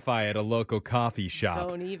Wi-Fi at a local coffee shop.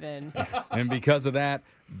 Don't even. And because of that,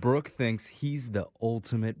 Brooke thinks he's the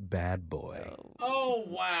ultimate bad boy. Oh,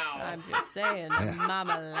 wow. I'm just saying,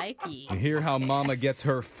 mama likey. You hear how mama gets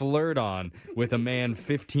her flirt on with a man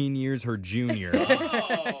 15 years her junior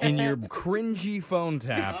in your cringy phone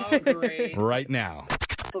tap Oh, great. right now.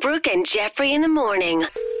 Brooke and Jeffrey in the morning.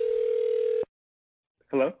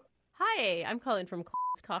 Hello? Hi, I'm calling from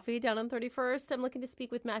Close Coffee down on 31st. I'm looking to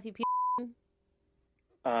speak with Matthew P.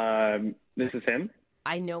 This is him.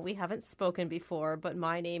 I know we haven't spoken before, but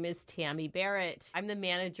my name is Tammy Barrett. I'm the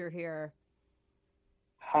manager here.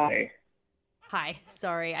 Hi. Hi,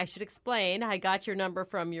 sorry, I should explain. I got your number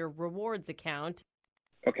from your rewards account.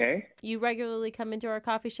 Okay. You regularly come into our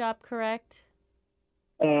coffee shop, correct?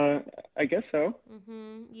 I guess so.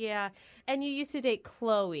 Mm-hmm, yeah. And you used to date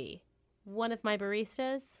Chloe, one of my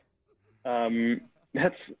baristas?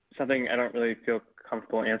 That's something I don't really feel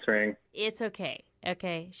comfortable answering. It's okay.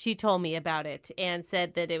 Okay. She told me about it and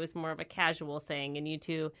said that it was more of a casual thing and you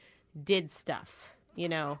two did stuff, you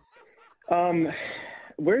know.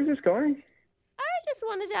 Where is this going? I just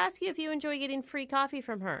wanted to ask you if you enjoy getting free coffee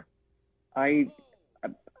from her. I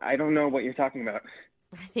don't know what you're talking about.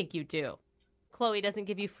 I think you do. Chloe doesn't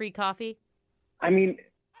give you free coffee? I mean,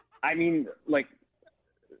 like,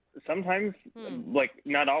 sometimes, like,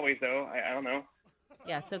 not always, though. I don't know.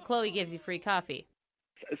 Yeah, so Chloe gives you free coffee.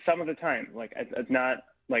 Some of the time. Like, it's not,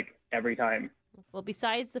 like, every time. Well,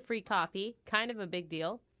 besides the free coffee, kind of a big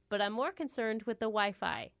deal, but I'm more concerned with the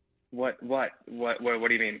Wi-Fi. What do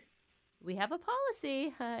you mean? We have a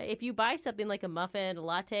policy. If you buy something like a muffin, a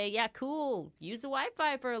latte, yeah, cool. Use the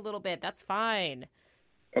Wi-Fi for a little bit. That's fine.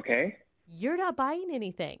 Okay. You're not buying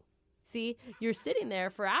anything. See, you're sitting there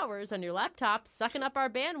for hours on your laptop, sucking up our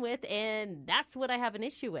bandwidth, and that's what I have an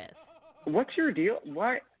issue with. What's your deal?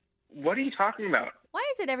 What are you talking about? Why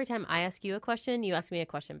is it every time I ask you a question, you ask me a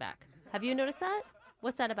question back? Have you noticed that?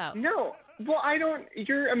 What's that about? No. Well, I don't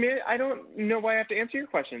know why I have to answer your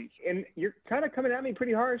questions. And you're kind of coming at me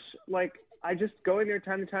pretty harsh. Like, I just go in there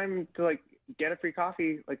time to time to, like, get a free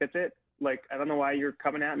coffee. Like, that's it. Like, I don't know why you're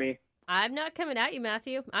coming at me. I'm not coming at you,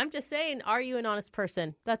 Matthew. I'm just saying, are you an honest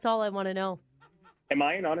person? That's all I want to know. Am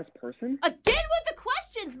I an honest person? Again with the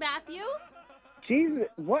questions, Matthew! Jeez,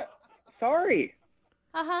 what? Sorry.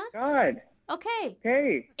 Uh-huh. God. Okay.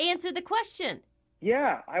 Hey. Answer the question.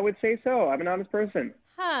 Yeah, I would say so. I'm an honest person.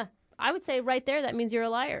 Huh. I would say right there that means you're a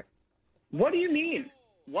liar. What do you mean?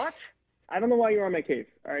 What? I don't know why you're on my case.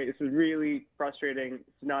 All right, this is really frustrating. It's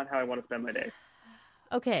not how I want to spend my day.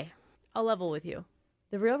 Okay, I'll level with you.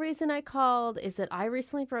 The real reason I called is that I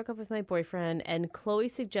recently broke up with my boyfriend, and Chloe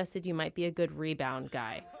suggested you might be a good rebound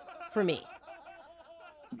guy for me.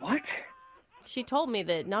 What? She told me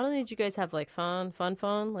that not only did you guys have, like, fun,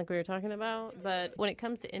 like we were talking about, but when it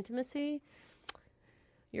comes to intimacy,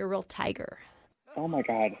 you're a real tiger. Oh, my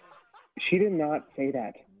God. She did not say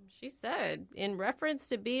that. She said, in reference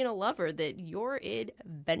to being a lover, that you're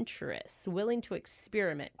adventurous, willing to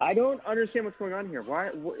experiment. I don't understand what's going on here. Why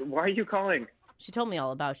are you calling? She told me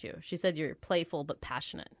all about you. She said you're playful but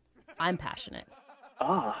passionate. I'm passionate.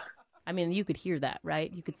 Ah. I mean, you could hear that,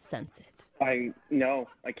 right? You could sense it. No,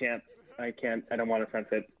 I can't. I don't want to sense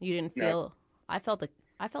it. You didn't feel I felt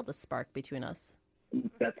a spark between us.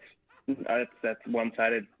 That's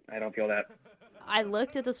one-sided. I don't feel that. I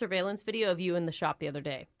looked at the surveillance video of you in the shop the other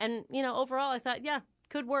day. And, overall, I thought, yeah,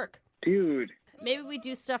 could work. Dude. Maybe we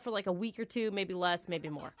do stuff for like a week or two, maybe less, maybe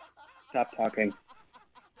more. Stop talking.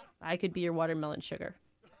 I could be your watermelon sugar.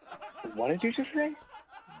 What did you just say?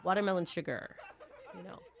 Watermelon sugar.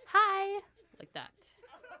 Hi. Like that.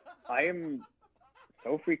 I am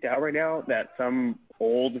so freaked out right now that some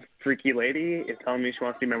old freaky lady is telling me she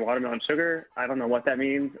wants to be my watermelon sugar. I don't know what that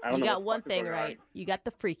means. I don't know. You got one thing right. You got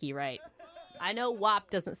the freaky right. I know WAP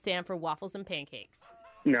doesn't stand for waffles and pancakes.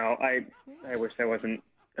 No, I wish I wasn't.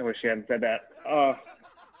 I wish she hadn't said that.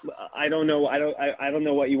 I don't know. I don't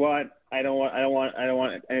know what you want. I don't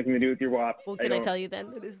want anything to do with your WAP. Well, can I tell you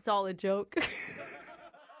then? This is all a joke.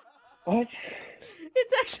 What?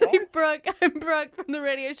 It's actually Brooke. I'm Brooke from the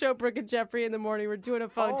radio show Brooke and Jeffrey in the Morning. We're doing a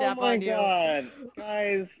phone tap on you. Oh my God,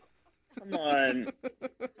 guys, come on.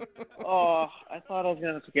 Oh, I thought I was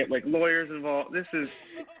gonna have to get lawyers involved. This is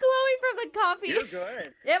Chloe from the coffee. You're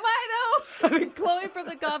good. Am I though? I mean, Chloe from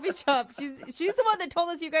the coffee shop. She's the one that told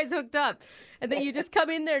us you guys hooked up, and that you just come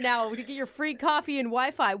in there now to get your free coffee and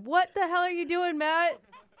Wi-Fi. What the hell are you doing, Matt?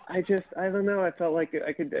 I don't know. I felt like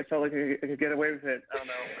I could get away with it. I don't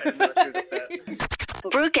know. I didn't know she was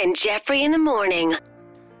upset. Brooke and Jeffrey in the morning.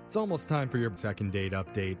 It's almost time for your second date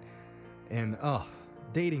update. And,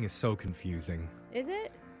 dating is so confusing. Is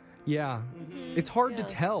it? Yeah. It's hard to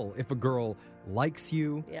tell if a girl likes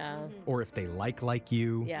you. Yeah. Or if they like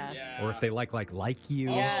you. Yeah. Or if they like you.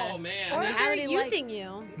 Oh, man. Or if they're using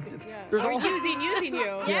you. There's Or all- using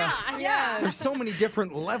you. Yeah. There's so many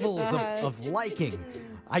different levels of liking.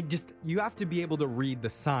 You have to be able to read the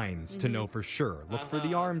signs to know for sure. Look for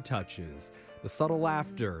the arm touches, the subtle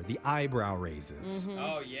laughter, the eyebrow raises.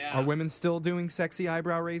 Oh, yeah. Are women still doing sexy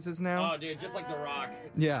eyebrow raises now? Oh, dude, just like The Rock.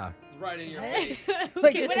 Yeah. It's right in your face.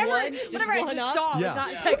 Like just whatever, one? whatever I one just up? saw Yeah.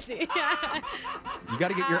 was not sexy. You got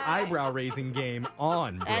to get your eyebrow raising game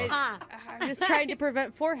on, bro. I'm just trying to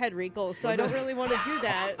prevent forehead wrinkles, so I don't really want to do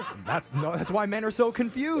that. That's why men are so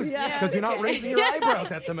confused, Yeah. because you're not raising your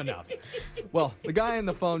eyebrows at them enough. Well, the guy on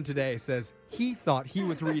the phone today says he thought he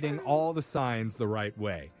was reading all the signs the right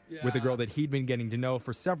way with a girl that he'd been getting to know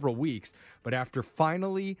for several weeks, but after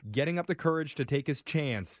finally getting up the courage to take his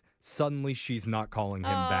chance, suddenly she's not calling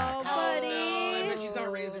him back. Buddy. I bet she's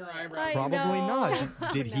not raising her eyebrows. I Probably know.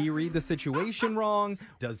 not. Did he read the situation wrong?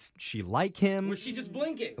 Does she like him? Was she just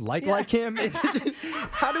blinking? Like him?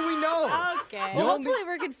 How do we know? Okay. Well, You only-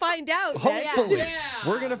 hopefully we can find out. Hopefully. Yeah.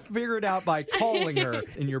 We're going to figure it out by calling her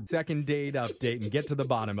in your second date update and get to the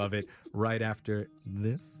bottom of it right after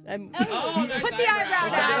this. Oh, nice Put the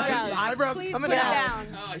eyebrows down. Eyebrows Please coming put it out.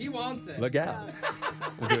 down. Oh, he wants it. Look out.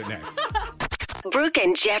 We'll do it next. Brooke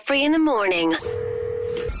and Jeffrey in the morning.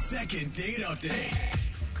 Second date update.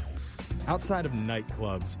 Outside of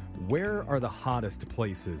nightclubs, where are the hottest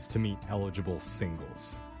places to meet eligible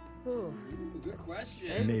singles? Ooh, Good question.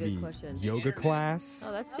 That is a Maybe good question. yoga class,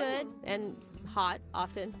 Oh, that's good. And hot,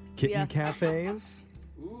 often. kitten Yeah. cafes.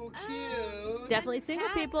 Ooh, cute. Definitely single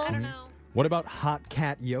Cats? people. I don't know. What about hot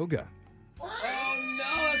cat yoga? Oh, no,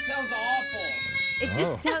 that sounds awful. It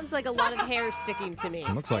just sounds like a lot of hair sticking to me.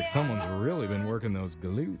 It looks like someone's really been working those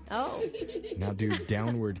glutes. Oh. Now do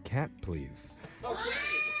downward cat, please. Okay.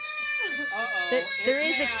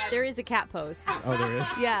 There is a cat pose. Oh, there is?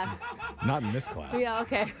 Yeah. Not in this class. Yeah,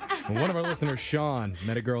 okay. Well, one of our listeners, Sean,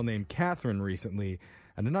 met a girl named Catherine recently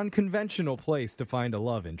at an unconventional place to find a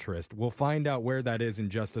love interest. We'll find out where that is in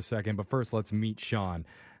just a second, but first let's meet Sean.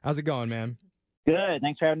 How's it going, man? Good.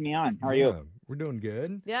 Thanks for having me on. How are Yeah, you? We're doing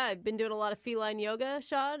good. Yeah, I've been doing a lot of feline yoga,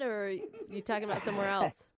 Sean, or are you talking about somewhere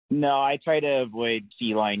else? No, I try to avoid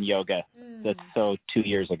feline yoga. That's so 2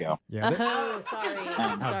 years ago. Yeah. Oh, sorry.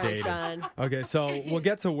 Sorry, Outdated. Sean. Okay, so we'll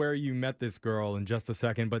get to where you met this girl in just a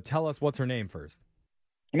second, but tell us what's her name first.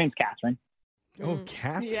 Her name's Catherine. Oh,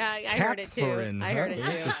 Catherine. Yeah, I heard it too. Catherine, I heard huh? it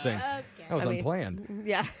too. Interesting. Okay. That was I mean- unplanned.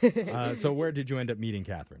 Yeah. So where did you end up meeting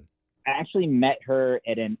Catherine? I actually met her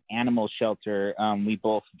at an animal shelter. We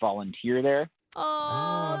both volunteer there.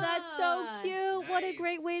 Oh, that's so Ah, cute. What a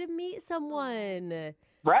great way to meet someone.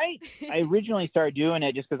 Right? I originally started doing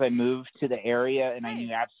it just because I moved to the area and I knew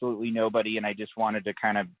Nice. absolutely nobody and I just wanted to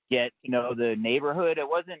kind of get to know the neighborhood. It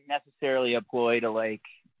wasn't necessarily a ploy to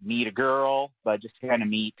meet a girl, but just to kind of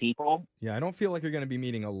meet people. Yeah, I don't feel like you're going to be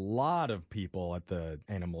meeting a lot of people at the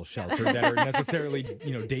animal shelter that are necessarily,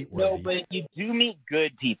 date worthy. No, but you do meet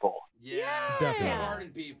good people. Yeah. Definitely.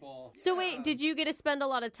 Hearted people. So wait, did you get to spend a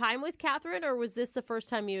lot of time with Catherine, or was this the first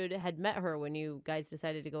time you had met her when you guys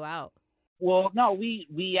decided to go out? Well, no,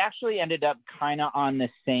 we actually ended up kind of on the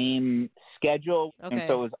same schedule. Okay. And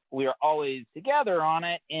so we were always together on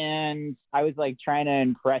it. And I was like trying to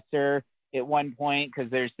impress her at one point because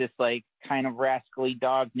there's this like kind of rascally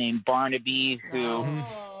dog named Barnaby who.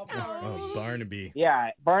 Oh, Barnaby. Yeah,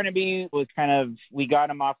 Barnaby was we got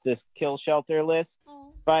him off this kill shelter list.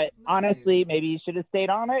 But honestly, maybe you should have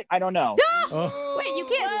stayed on it. I don't know. Wait, you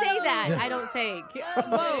can't say that, I don't think.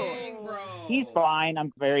 Whoa. He's fine.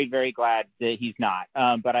 I'm very, very glad that he's not.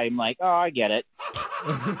 But I'm like, oh, I get it.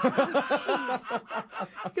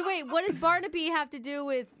 So wait, what does Barnaby have to do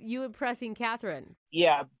with you impressing Catherine?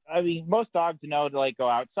 Yeah, I mean, most dogs know to like go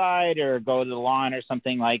outside or go to the lawn or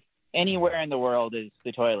something. Like anywhere in the world is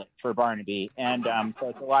the toilet for Barnaby. And so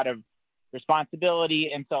it's a lot of responsibility.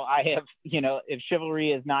 And so I have, if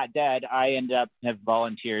chivalry is not dead, I have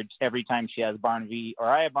volunteered every time she has Barnaby or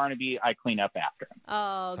I have Barnaby, I clean up after him.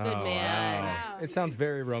 Oh, good man. Wow. It sounds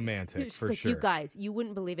very romantic, She's for like, sure. you guys, you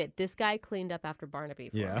wouldn't believe it. This guy cleaned up after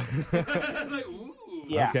Barnaby. Yeah.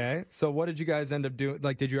 Yeah. Okay. So what did you guys end up doing?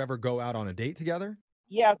 Like, did you ever go out on a date together?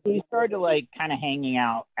 Yeah, so we started like kind of hanging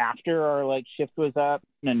out after our like shift was up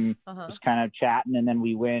and just kind of chatting. And then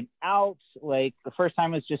we went out. Like the first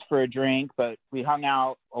time was just for a drink, but we hung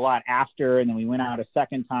out a lot after. And then we went out a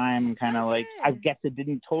second time, kind of like, I guess it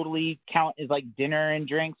didn't totally count as like dinner and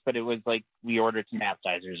drinks, but it was like we ordered some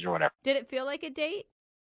appetizers or whatever. Did it feel like a date?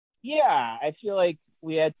 Yeah, I feel like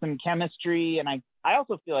we had some chemistry, and I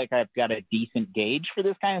also feel like I've got a decent gauge for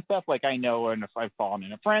this kind of stuff. Like I know when if I've fallen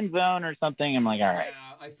in a friend zone or something, I'm like, all right.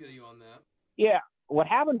 Yeah, I feel you on that. Yeah, what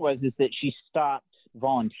happened was that she stopped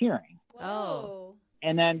volunteering. Oh.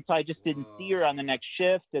 And then so I just didn't see her on the next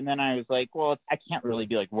shift. And then I was like, well, I can't really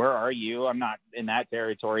be like, where are you? I'm not in that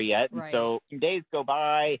territory yet. And so some days go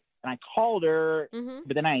by and I called her,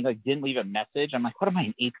 but then I like didn't leave a message. I'm like, what am I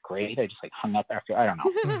in 8th grade? I just like hung up after, I don't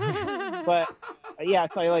know. But yeah,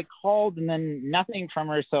 so I like called and then nothing from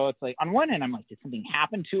her. So it's like on one end, I'm like, did something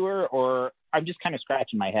happen to her? Or I'm just kind of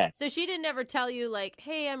scratching my head. So she didn't ever tell you like,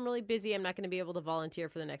 hey, I'm really busy. I'm not going to be able to volunteer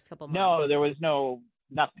for the next couple months. No, there was nothing.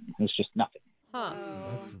 It was just nothing. Huh.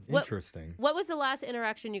 That's interesting. What was the last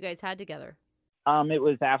interaction you guys had together? It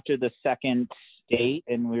was after the second date,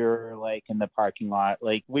 and we were like in the parking lot.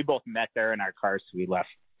 Like we both met there in our cars, so we left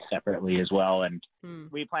separately as well. And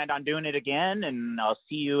we planned on doing it again. And I'll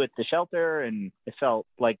see you at the shelter. And it felt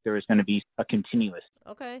like there was going to be a continuous.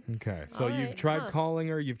 Okay. Okay. So you've tried calling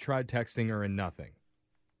her, you've tried texting her, and nothing.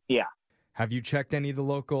 Yeah. Have you checked any of the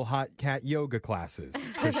local hot cat yoga classes?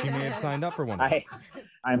 Because she may have signed up for one of those.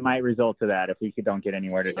 I might result to that if we don't get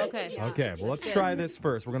anywhere today. Okay, well, let's try this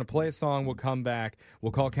first. We're going to play a song. We'll come back.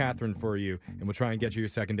 We'll call Catherine for you, and we'll try and get you your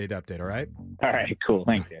second date update, all right? All right, cool.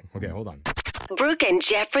 Thank you. Okay, hold on. Brooke and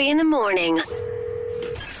Jeffrey in the morning.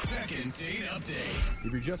 Second date update.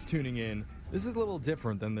 If you're just tuning in, this is a little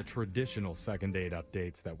different than the traditional second date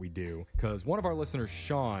updates that we do, because one of our listeners,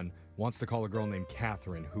 Sean, wants to call a girl named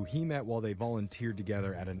Catherine, who he met while they volunteered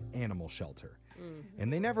together at an animal shelter.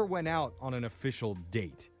 And they never went out on an official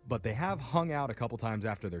date, but they have hung out a couple times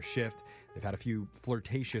after their shift. They've had a few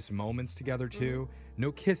flirtatious moments together, too.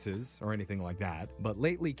 No kisses or anything like that. But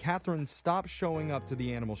lately, Catherine stopped showing up to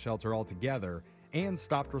the animal shelter altogether and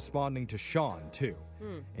stopped responding to Sean, too.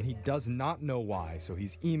 And he does not know why, so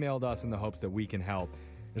he's emailed us in the hopes that we can help.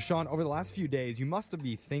 Now, Sean, over the last few days, you must have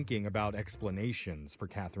been thinking about explanations for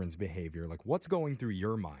Catherine's behavior. Like, what's going through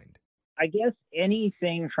your mind? I guess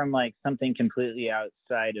anything from like something completely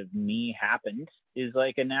outside of me happened is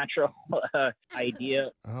like a natural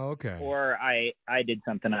idea. Oh, okay. Or I did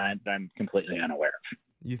something I'm completely unaware of.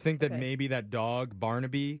 You think that maybe that dog,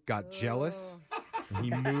 Barnaby, got jealous? And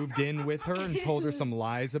he moved in with her and told her some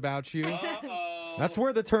lies about you? That's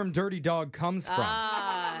where the term dirty dog comes from.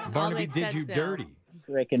 Barnaby did you dirty.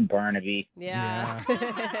 Frickin' Barnaby. Yeah.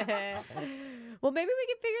 Well, maybe we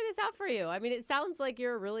can figure this out for you. I mean, it sounds like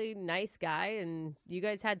you're a really nice guy and you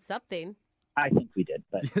guys had something. I think we did,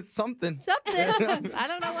 but something. Something. I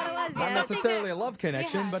don't know what it was. Not necessarily a love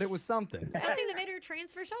connection, but it was something. Something that made her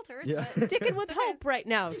transfer shelters. Yeah. Sticking with hope right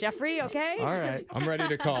now, Jeffrey, okay? All right. I'm ready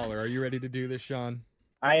to call her. Are you ready to do this, Sean?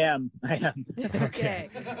 I am. Okay.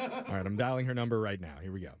 All right. I'm dialing her number right now.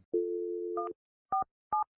 Here we go.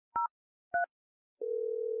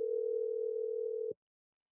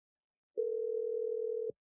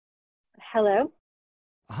 Hello.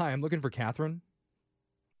 Hi, I'm looking for Catherine.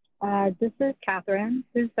 This is Catherine.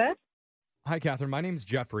 Who's this? Hi, Catherine. My name's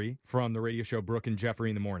Jeffrey from the radio show Brooke and Jeffrey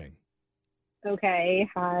in the Morning. Okay.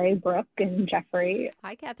 Hi, Brooke and Jeffrey.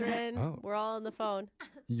 Hi, Catherine. Oh. We're all on the phone.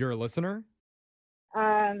 You're a listener?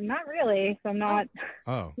 Not really. So I'm not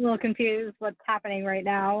Oh. a little confused what's happening right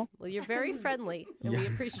now. Well, you're very friendly, and we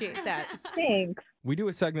appreciate that. Thanks. We do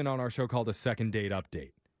a segment on our show called a second date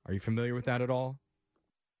update. Are you familiar with that at all?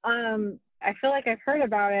 I feel like I've heard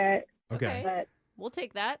about it. Okay. But We'll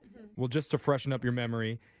take that. Well, just to freshen up your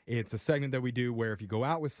memory, it's a segment that we do where if you go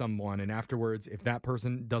out with someone and afterwards, if that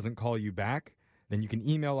person doesn't call you back, then you can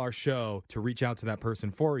email our show to reach out to that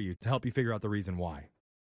person for you to help you figure out the reason why.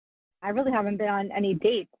 I really haven't been on any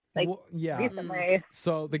dates Yeah. recently.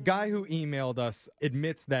 So the guy who emailed us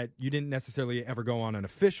admits that you didn't necessarily ever go on an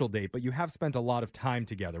official date, but you have spent a lot of time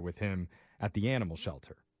together with him at the animal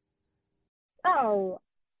shelter. Oh,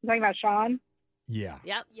 you talking about Sean? Yeah.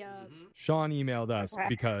 Yep. Sean emailed us Okay.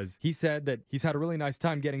 because he said that he's had a really nice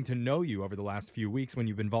time getting to know you over the last few weeks when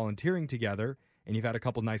you've been volunteering together and you've had a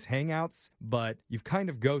couple nice hangouts, but you've kind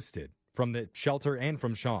of ghosted from the shelter and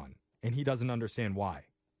from Sean, and he doesn't understand why.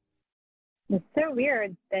 It's so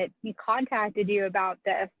weird that he contacted you about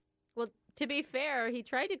this. Well, to be fair, he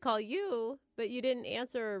tried to call you, but you didn't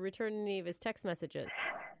answer or return any of his text messages.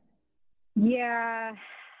 Yeah,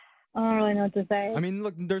 I don't really know what to say. I mean,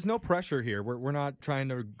 look, there's no pressure here. We're not trying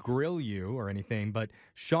to grill you or anything, but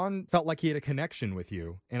Sean felt like he had a connection with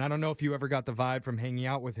you. And I don't know if you ever got the vibe from hanging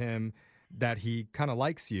out with him that he kind of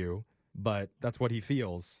likes you, but that's what he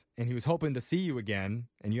feels. And he was hoping to see you again,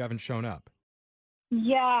 and you haven't shown up.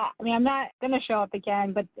 Yeah, I mean, I'm not going to show up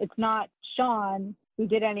again, but it's not Sean who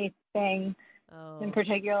did anything in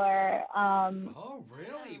particular. Oh,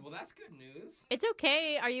 really? Well, that's good news. It's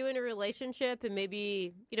okay. Are you in a relationship and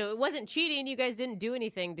maybe, it wasn't cheating. You guys didn't do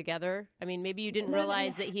anything together. I mean, maybe you didn't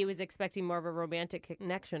realize that he was expecting more of a romantic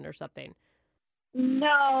connection or something.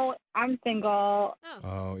 No, I'm single.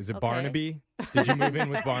 Oh, is it Okay. Barnaby? Did you move in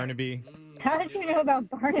with Barnaby? How did you know about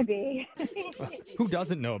Barnaby? Who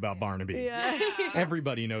doesn't know about Barnaby? Yeah.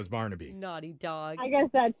 Everybody knows Barnaby. Naughty dog. I guess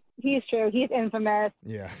he's true. He's infamous.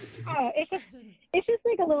 Yeah. It's just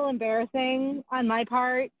like a little embarrassing on my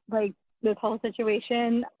part, like this whole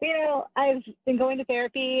situation. I've been going to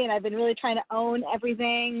therapy and I've been really trying to own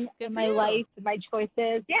everything in my life and my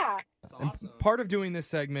choices. Yeah. And part of doing this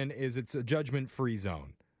segment is it's a judgment-free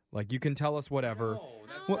zone. Like, you can tell us whatever.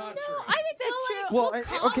 That's not true. I think that's true. Well,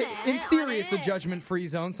 okay, in theory, it's a judgment-free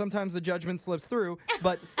zone. Sometimes the judgment slips through,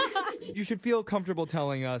 but you should feel comfortable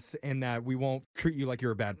telling us and that we won't treat you like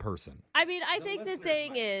you're a bad person. I mean, I think the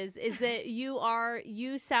thing is that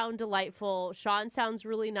you sound delightful. Sean sounds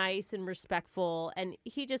really nice and respectful, and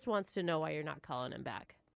he just wants to know why you're not calling him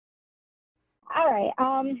back. All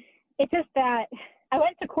right. It's just that I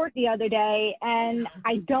went to court the other day and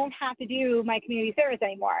I don't have to do my community service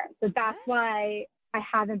anymore. So that's why I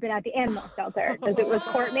haven't been at the animal shelter because it was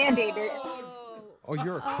court mandated. Oh,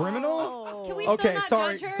 you're a criminal? Can we Okay, still not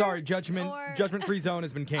sorry, judge her? sorry. Judgment-free zone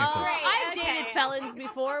has been canceled. I've dated felons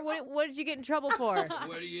before. What did you get in trouble for?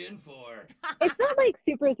 What are you in for? It's not like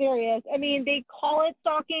super serious. I mean, they call it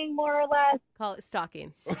stalking more or less. Call it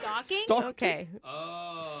stalking. Stalking? Stalking? Okay.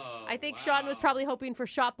 Oh. I think Sean was probably hoping for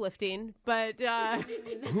shoplifting, but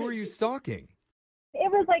Who are you stalking? It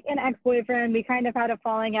was like an ex-boyfriend. We kind of had a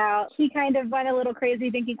falling out. He kind of went a little crazy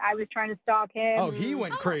thinking I was trying to stalk him. Oh, he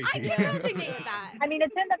went crazy. I can resonate with that. I mean,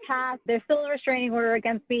 it's in the past. There's still a restraining order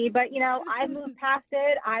against me, but, I moved past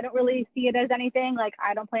it. I don't really see it as anything. Like,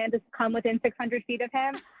 I don't plan to come within 600 feet of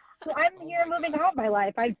him. So I'm here moving on with my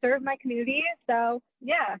life. I've served my community, so,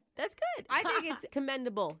 yeah. that's good. I think it's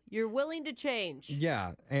commendable. You're willing to change.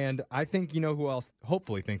 Yeah, and I think you know who else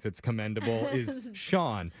hopefully thinks it's commendable is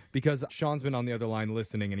Sean, because Sean's been on the other line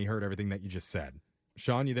listening and he heard everything that you just said.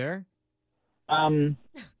 Sean, you there?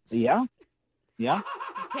 Yeah.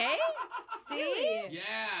 Okay? See?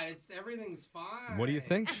 Yeah, everything's fine. What do you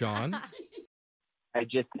think, Sean? I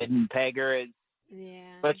just didn't peg her as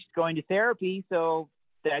but she's going to therapy, so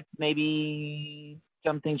that's maybe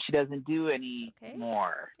something she doesn't do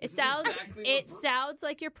anymore. It sounds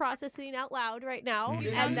like you're processing out loud right now, You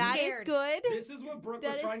and sound that is scared. good. This is what Brooke That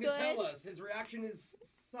was is trying to good. tell us. His reaction is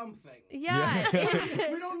something. Yeah.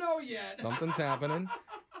 We don't know yet. Something's happening.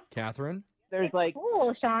 Catherine? There's like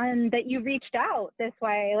Cool, Sean, that you reached out this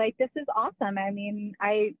way. Like, this is awesome. I mean,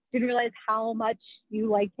 I didn't realize how much you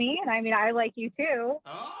like me, and I mean, I like you too.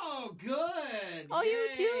 Oh, good. Oh, you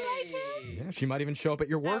do like Yay. Yeah, she might even show up at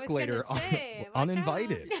your I work was later gonna say, watch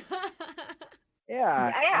uninvited. out.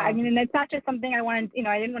 yeah. Yeah, I mean, and it's not just something I wanted,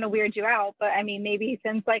 I didn't want to weird you out, but I mean, maybe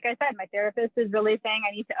since, like I said, my therapist is really saying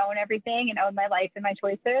I need to own everything and own my life and my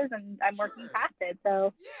choices, and I'm working past it.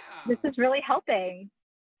 So Yeah. this is really helping.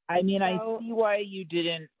 I mean, I So- see why you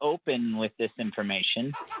didn't open with this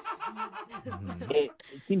information. It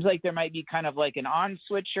seems like there might be kind of like an on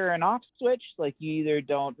switch or an off switch. Like you either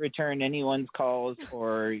don't return anyone's calls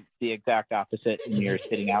or the exact opposite and you're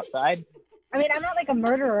sitting outside. I mean, I'm not like a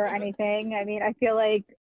murderer or anything. I mean, I feel like,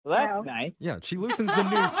 Well, that's you know, nice. Yeah, she loosens the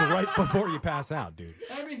noose right before you pass out, dude.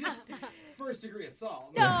 I mean, just first-degree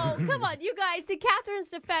assault. No, come on, you guys. In Catherine's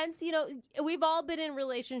defense, we've all been in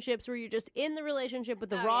relationships where you're just in the relationship with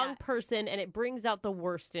the wrong person, and it brings out the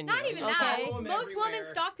worst in you. Not even okay? that. Most women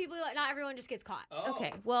stalk people. Not everyone just gets caught.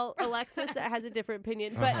 Okay, well, Alexis has a different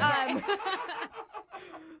opinion, but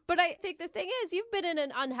but I think the thing is, you've been in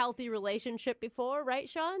an unhealthy relationship before, right,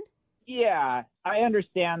 Sean? Yeah, I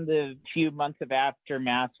understand the few months of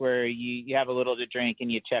aftermath where you have a little to drink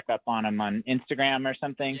and you check up on them on Instagram or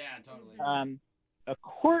something. Yeah, totally. A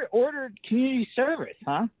court-ordered community service,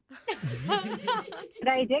 huh? but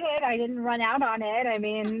I did it. I didn't run out on it. I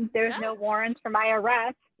mean, there's no warrants for my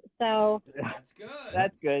arrest. So That's good.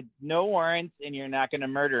 That's good. No warrants, and you're not going to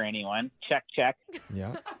murder anyone. Check, check.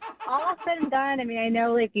 Yeah. all said and done, I mean, I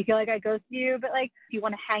know like you feel like I ghosted you, but like if you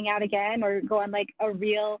want to hang out again or go on like a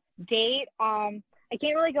real date, I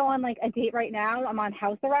can't really go on like a date right now. I'm on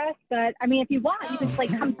house arrest, but I mean, if you want, you can just like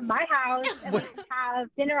come to my house and we can have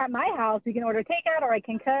dinner at my house. We can order takeout or I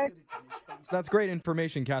can cook. That's great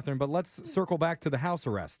information, Catherine, but let's circle back to the house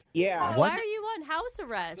arrest. Yeah. Why are you on house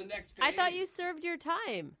arrest? I thought you served your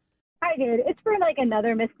time. I did. It's for like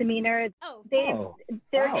another misdemeanor. Oh.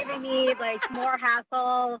 They're giving me like more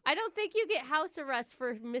hassle. I don't think you get house arrest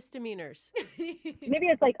for misdemeanors. Maybe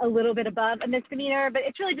it's like a little bit above a misdemeanor, but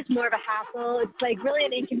it's really just more of a hassle. It's like really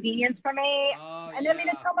an inconvenience for me. And I mean,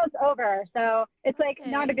 it's almost over. So it's like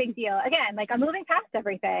not a big deal. Again, like I'm moving past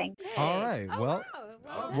everything. All right. Well,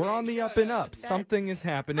 we're on the up and up. Something is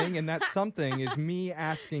happening, and that something is me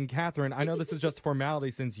asking Catherine. I know this is just a formality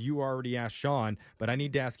since you already asked Sean, but I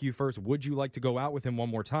need to ask you first. Would you like to go out with him one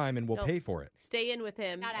more time, and we'll Nope. pay for it? Stay in with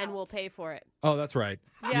him, and we'll pay for it. Oh, that's right.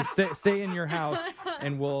 Yeah. You stay in your house,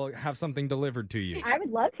 and we'll have something delivered to you. I would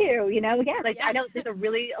love to, you know, again, like I know there's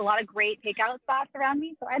a lot of great takeout spots around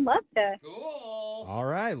me, so I'd love to. All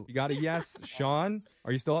right. You got a yes. Sean,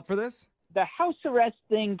 are you still up for this? The house arrest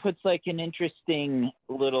thing puts like an interesting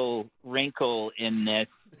little wrinkle in this.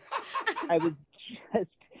 I was just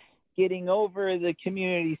getting over the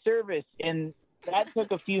community service, and that took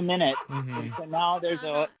a few minutes. So now there's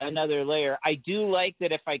another layer. I do like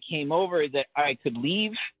that if I came over that I could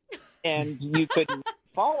leave and you could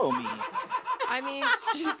follow me. I mean,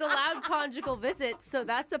 she's allowed conjugal visits, so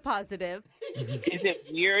that's a positive. Is it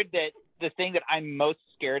weird that the thing that I'm most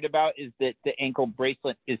scared about is that the ankle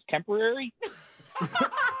bracelet is temporary?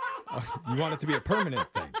 You want it to be a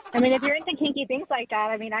permanent thing. I mean, if you're into kinky things like that,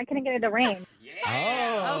 I mean, I couldn't get it to rain.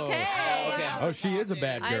 Oh. Okay. Oh, she is a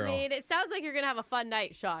bad girl. I mean, it sounds like you're going to have a fun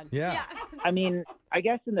night, Sean. Yeah. I mean, I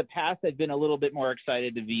guess in the past I've been a little bit more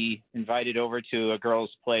excited to be invited over to a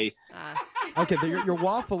girl's place. Okay, you're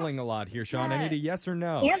waffling a lot here, Sean. I need a yes or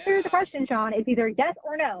no. Answer the question, Sean. It's either yes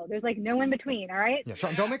or no. There's like no in between, all right? Yeah,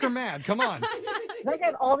 Sean, don't make her mad. Come on. Like I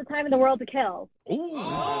have all the time in the world to kill. Ooh.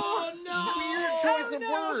 Oh, no. Weird choice of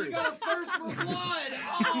words. You got a thirst for blood.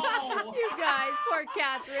 Oh. You guys, poor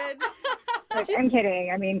Catherine. Like, I'm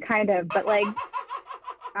kidding. I mean, kind of, but like,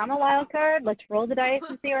 I'm a wild card. Let's roll the dice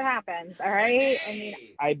and see what happens, all right? I mean,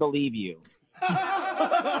 I believe you. It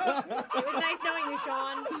was nice knowing you,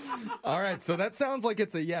 Sean. All right, so that sounds like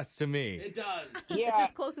it's a yes to me. It does. It's Yeah,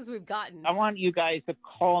 as close as we've gotten. I want you guys to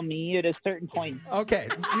call me at a certain point. Okay.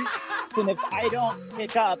 And if I don't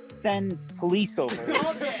pick up, send police over.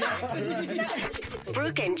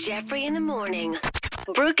 Brooke and Jeffrey in the morning.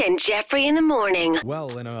 Brooke and Jeffrey in the morning.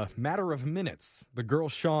 Well, in a matter of minutes, the girl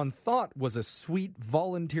Sean thought was a sweet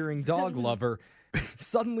volunteering dog lover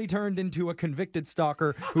suddenly turned into a convicted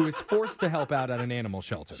stalker who is forced to help out at an animal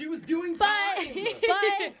shelter. She was doing But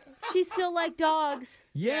time. she still liked dogs.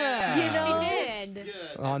 Yeah. You know? She did.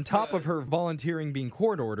 On top of her volunteering being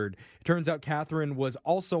court-ordered, it turns out Catherine was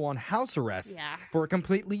also on house arrest for a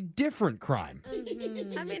completely different crime.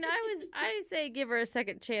 I mean, I say give her a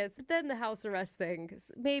second chance. But then the house arrest thing,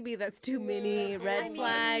 'cause maybe that's too many red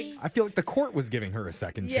flags. I feel like the court was giving her a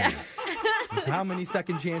second chance. How many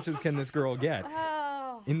second chances can this girl get?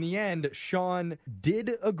 Oh. In the end, Sean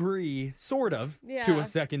did agree, sort of, to a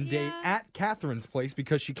second date at Catherine's place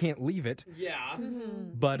because she can't leave it. Yeah.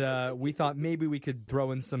 But we thought maybe we could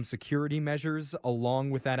throw in some security measures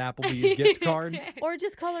along with that Applebee's gift card. Or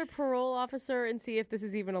just call her parole officer and see if this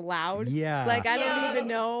is even allowed. Yeah. Like, I don't even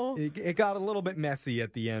know. It got a little bit messy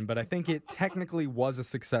at the end, but I think it technically was a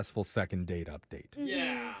successful second date update.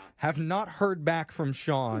 Yeah. Have not heard back from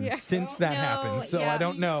Sean since that happened, so I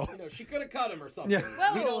don't know. She could have cut him or something. Yeah.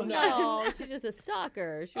 Whoa, We don't know. no, she's just a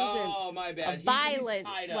stalker. She was my bad. a violent. He's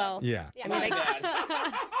tied up. Well, Yeah. My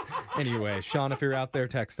bad. Anyway, Sean, if you're out there,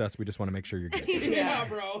 text us. We just want to make sure you're good. Yeah,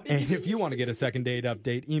 bro. And if you want to get a second date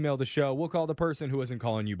update, email the show. We'll call the person who isn't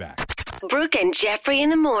calling you back. Brooke and Jeffrey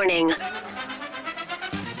in the morning.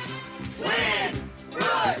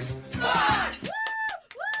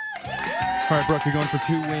 All right, Brooke, you're going for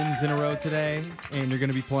 2 wins in a row today, and you're going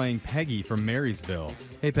to be playing Peggy from Marysville.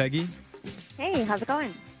 Hey, Peggy. Hey, how's it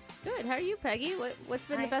going? good. How are you, Peggy? What's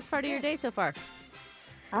been the best part of your day so far?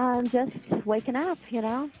 Just waking up,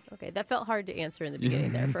 Okay, that felt hard to answer in the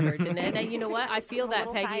beginning there for her, didn't it? And you know what? I feel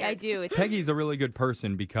that, Peggy. tired. I do. Peggy's a really good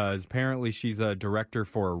person because apparently she's a director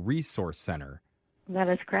for a resource center. That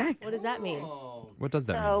is correct. What does that mean? What does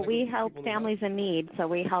that mean? So we help families in need. So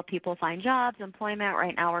we help people find jobs, employment.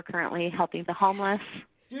 Right now we're currently helping the homeless.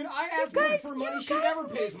 Dude, I asked her for money. She never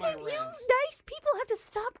pays my rent. You nice people have to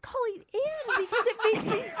stop calling in because it makes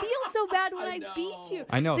me feel so bad when I beat you.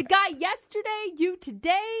 I know. The guy yesterday, you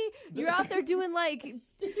today, you're out there doing like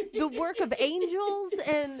the work of angels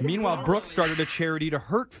and... Meanwhile, Brooke started a charity to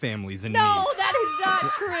hurt families in No, need. that is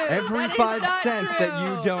not true. Every That is 5 not cents true. that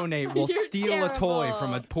you donate will You're steal a toy terrible.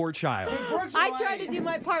 from a poor child. I try to do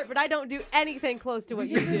my part, but I don't do anything close to what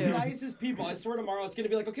you You're the do. nicest people. I swear tomorrow it's going to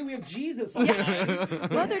be like, okay, we have Jesus.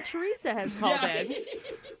 Mother Teresa has called in.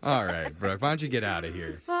 All right, Brooke, why don't you get out of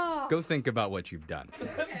here? Oh. Go think about what you've done.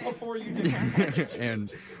 Before you do.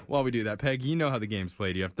 And while we do that, Peg, you know how the game's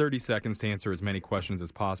played. You have 30 seconds to answer as many questions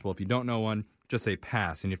as possible. If you don't know one, just say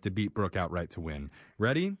pass, and you have to beat Brooke outright to win.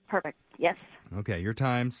 Ready? Perfect. Yes. Okay, your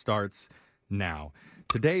time starts now.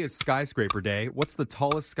 Today is Skyscraper Day. What's the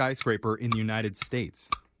tallest skyscraper in the United States?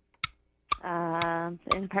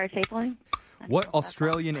 Empire State Building. What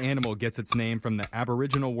Australian animal gets its name from the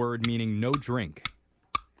Aboriginal word meaning no drink?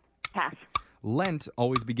 Pass. Lent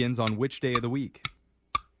always begins on which day of the week?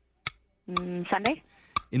 Sunday.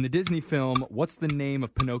 In the Disney film, what's the name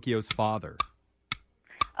of Pinocchio's father?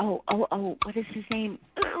 Oh. What is his name?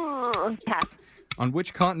 Pass. On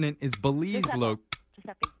which continent is Belize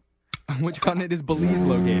Giuseppe. On which continent is Belize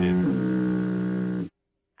located?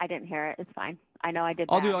 I didn't hear it. It's fine. I know I did.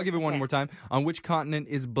 I'll that. give it one Okay. more time. On which continent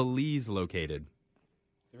is Belize located?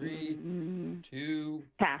 3, 2.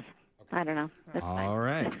 Pass. I don't know. That's fine. All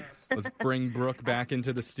right. Let's bring Brooke back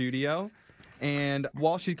into the studio. And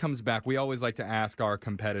while she comes back, we always like to ask our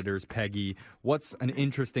competitors, Peggy, what's an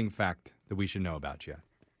interesting fact that we should know about you?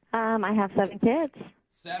 I have 7 kids.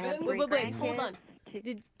 7? Wait, hold on.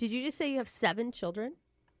 Did you just say you have 7 children?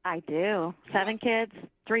 I do. 7 kids,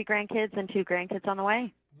 3 grandkids, and 2 grandkids on the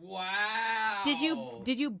way. Wow. Did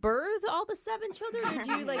you birth all the 7 children, or did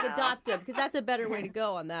you adopt them? Because that's a better way to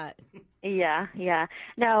go on that. Yeah.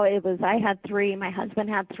 No, I had 3. My husband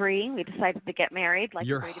had 3. We decided to get married. Like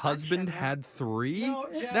Your the Brady Bunch, husband and, had 3? No,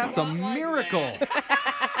 Jeff, That's a not like miracle.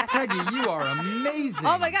 Peggy, you are amazing.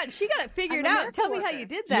 Oh my God, she got it figured out. Tell me how you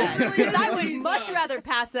did that. Because I would much rather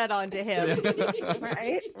pass that on to him.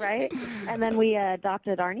 right. And then we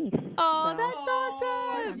adopted our niece. Oh, that's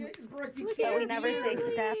awesome. So we never say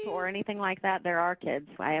step or anything like that. They're our kids.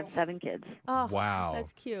 I have 7 kids. Oh, Wow.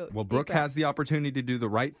 that's cute. Well, Deep Brooke breath. has the opportunity to do the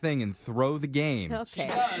right thing and throw the game.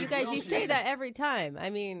 Okay. You guys, you say that every time. I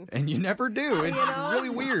mean, And you never do. It's really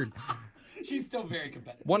weird. She's still very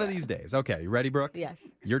competitive. One of these days. Okay, you ready, Brooke? yes.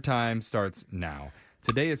 Your time starts now.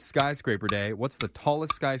 Today is Skyscraper Day. What's the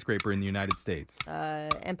tallest skyscraper in the United States?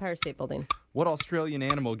 Empire State Building. What Australian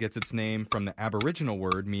animal gets its name from the Aboriginal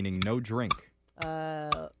word meaning no drink?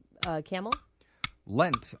 Camel.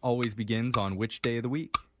 Lent always begins on which day of the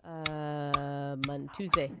week?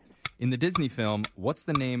 Tuesday. In the Disney film, what's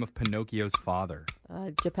the name of Pinocchio's father?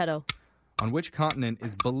 Geppetto. On which continent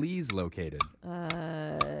is Belize located?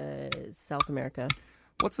 South America.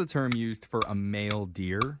 What's the term used for a male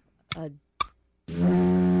deer?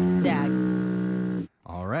 Stag.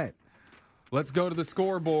 All right. Let's go to the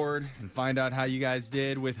scoreboard and find out how you guys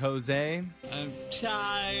did with Jose. I'm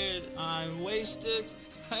tired. I'm wasted.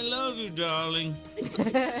 I love you, darling.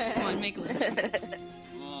 Come on, make lunch.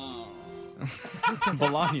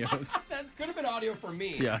 Bolaños. That could have been audio for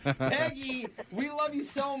me. Yeah. Peggy, we love you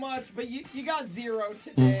so much, but you got 0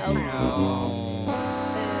 today. It's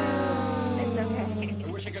okay.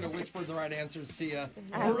 I wish I could have whispered the right answers to you.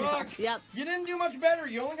 Oh. Brooke, Yep. you didn't do much better.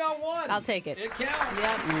 You only got 1. I'll take it. It counts.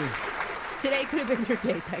 Yep. Today could have been your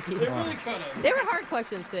day, Peggy. It really could have. They were hard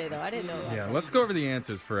questions today, though. I didn't know that. Yeah, let's go over the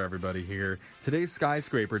answers for everybody here. Today's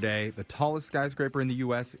skyscraper day. The tallest skyscraper in the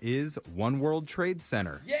U.S. is One World Trade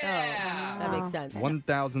Center. Yeah! That makes sense.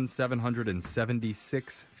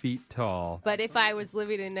 1,776 feet tall. But if I was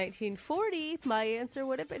living in 1940, my answer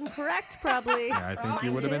would have been correct, probably. Yeah, I think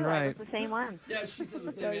you would have been right. The same one. Yeah, she said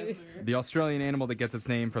the same answer. The Australian animal that gets its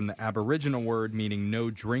name from the Aboriginal word meaning no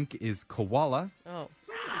drink is koala. Oh.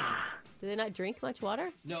 Do they not drink much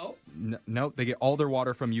water? No. No, they get all their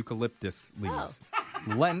water from eucalyptus leaves.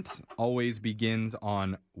 Lent always begins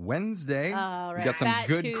on Wednesday. Oh, We right. got some Fat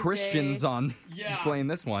good Tuesday. Christians on playing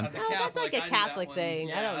this one. As a Oh, that's Catholic, like I a knew that Catholic one.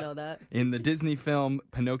 thing. I Yeah. don't know that. In the Disney film,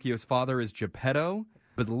 Pinocchio's father is Geppetto.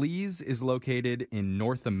 Belize is located in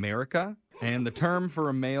North America. And the term for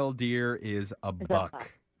a male deer is a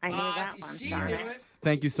buck. I knew that one. Sorry.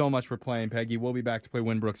 Thank you so much for playing, Peggy. We'll be back to play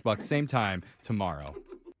Winbrook's Bucks same time tomorrow.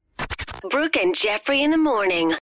 Brooke and Jeffrey in the morning.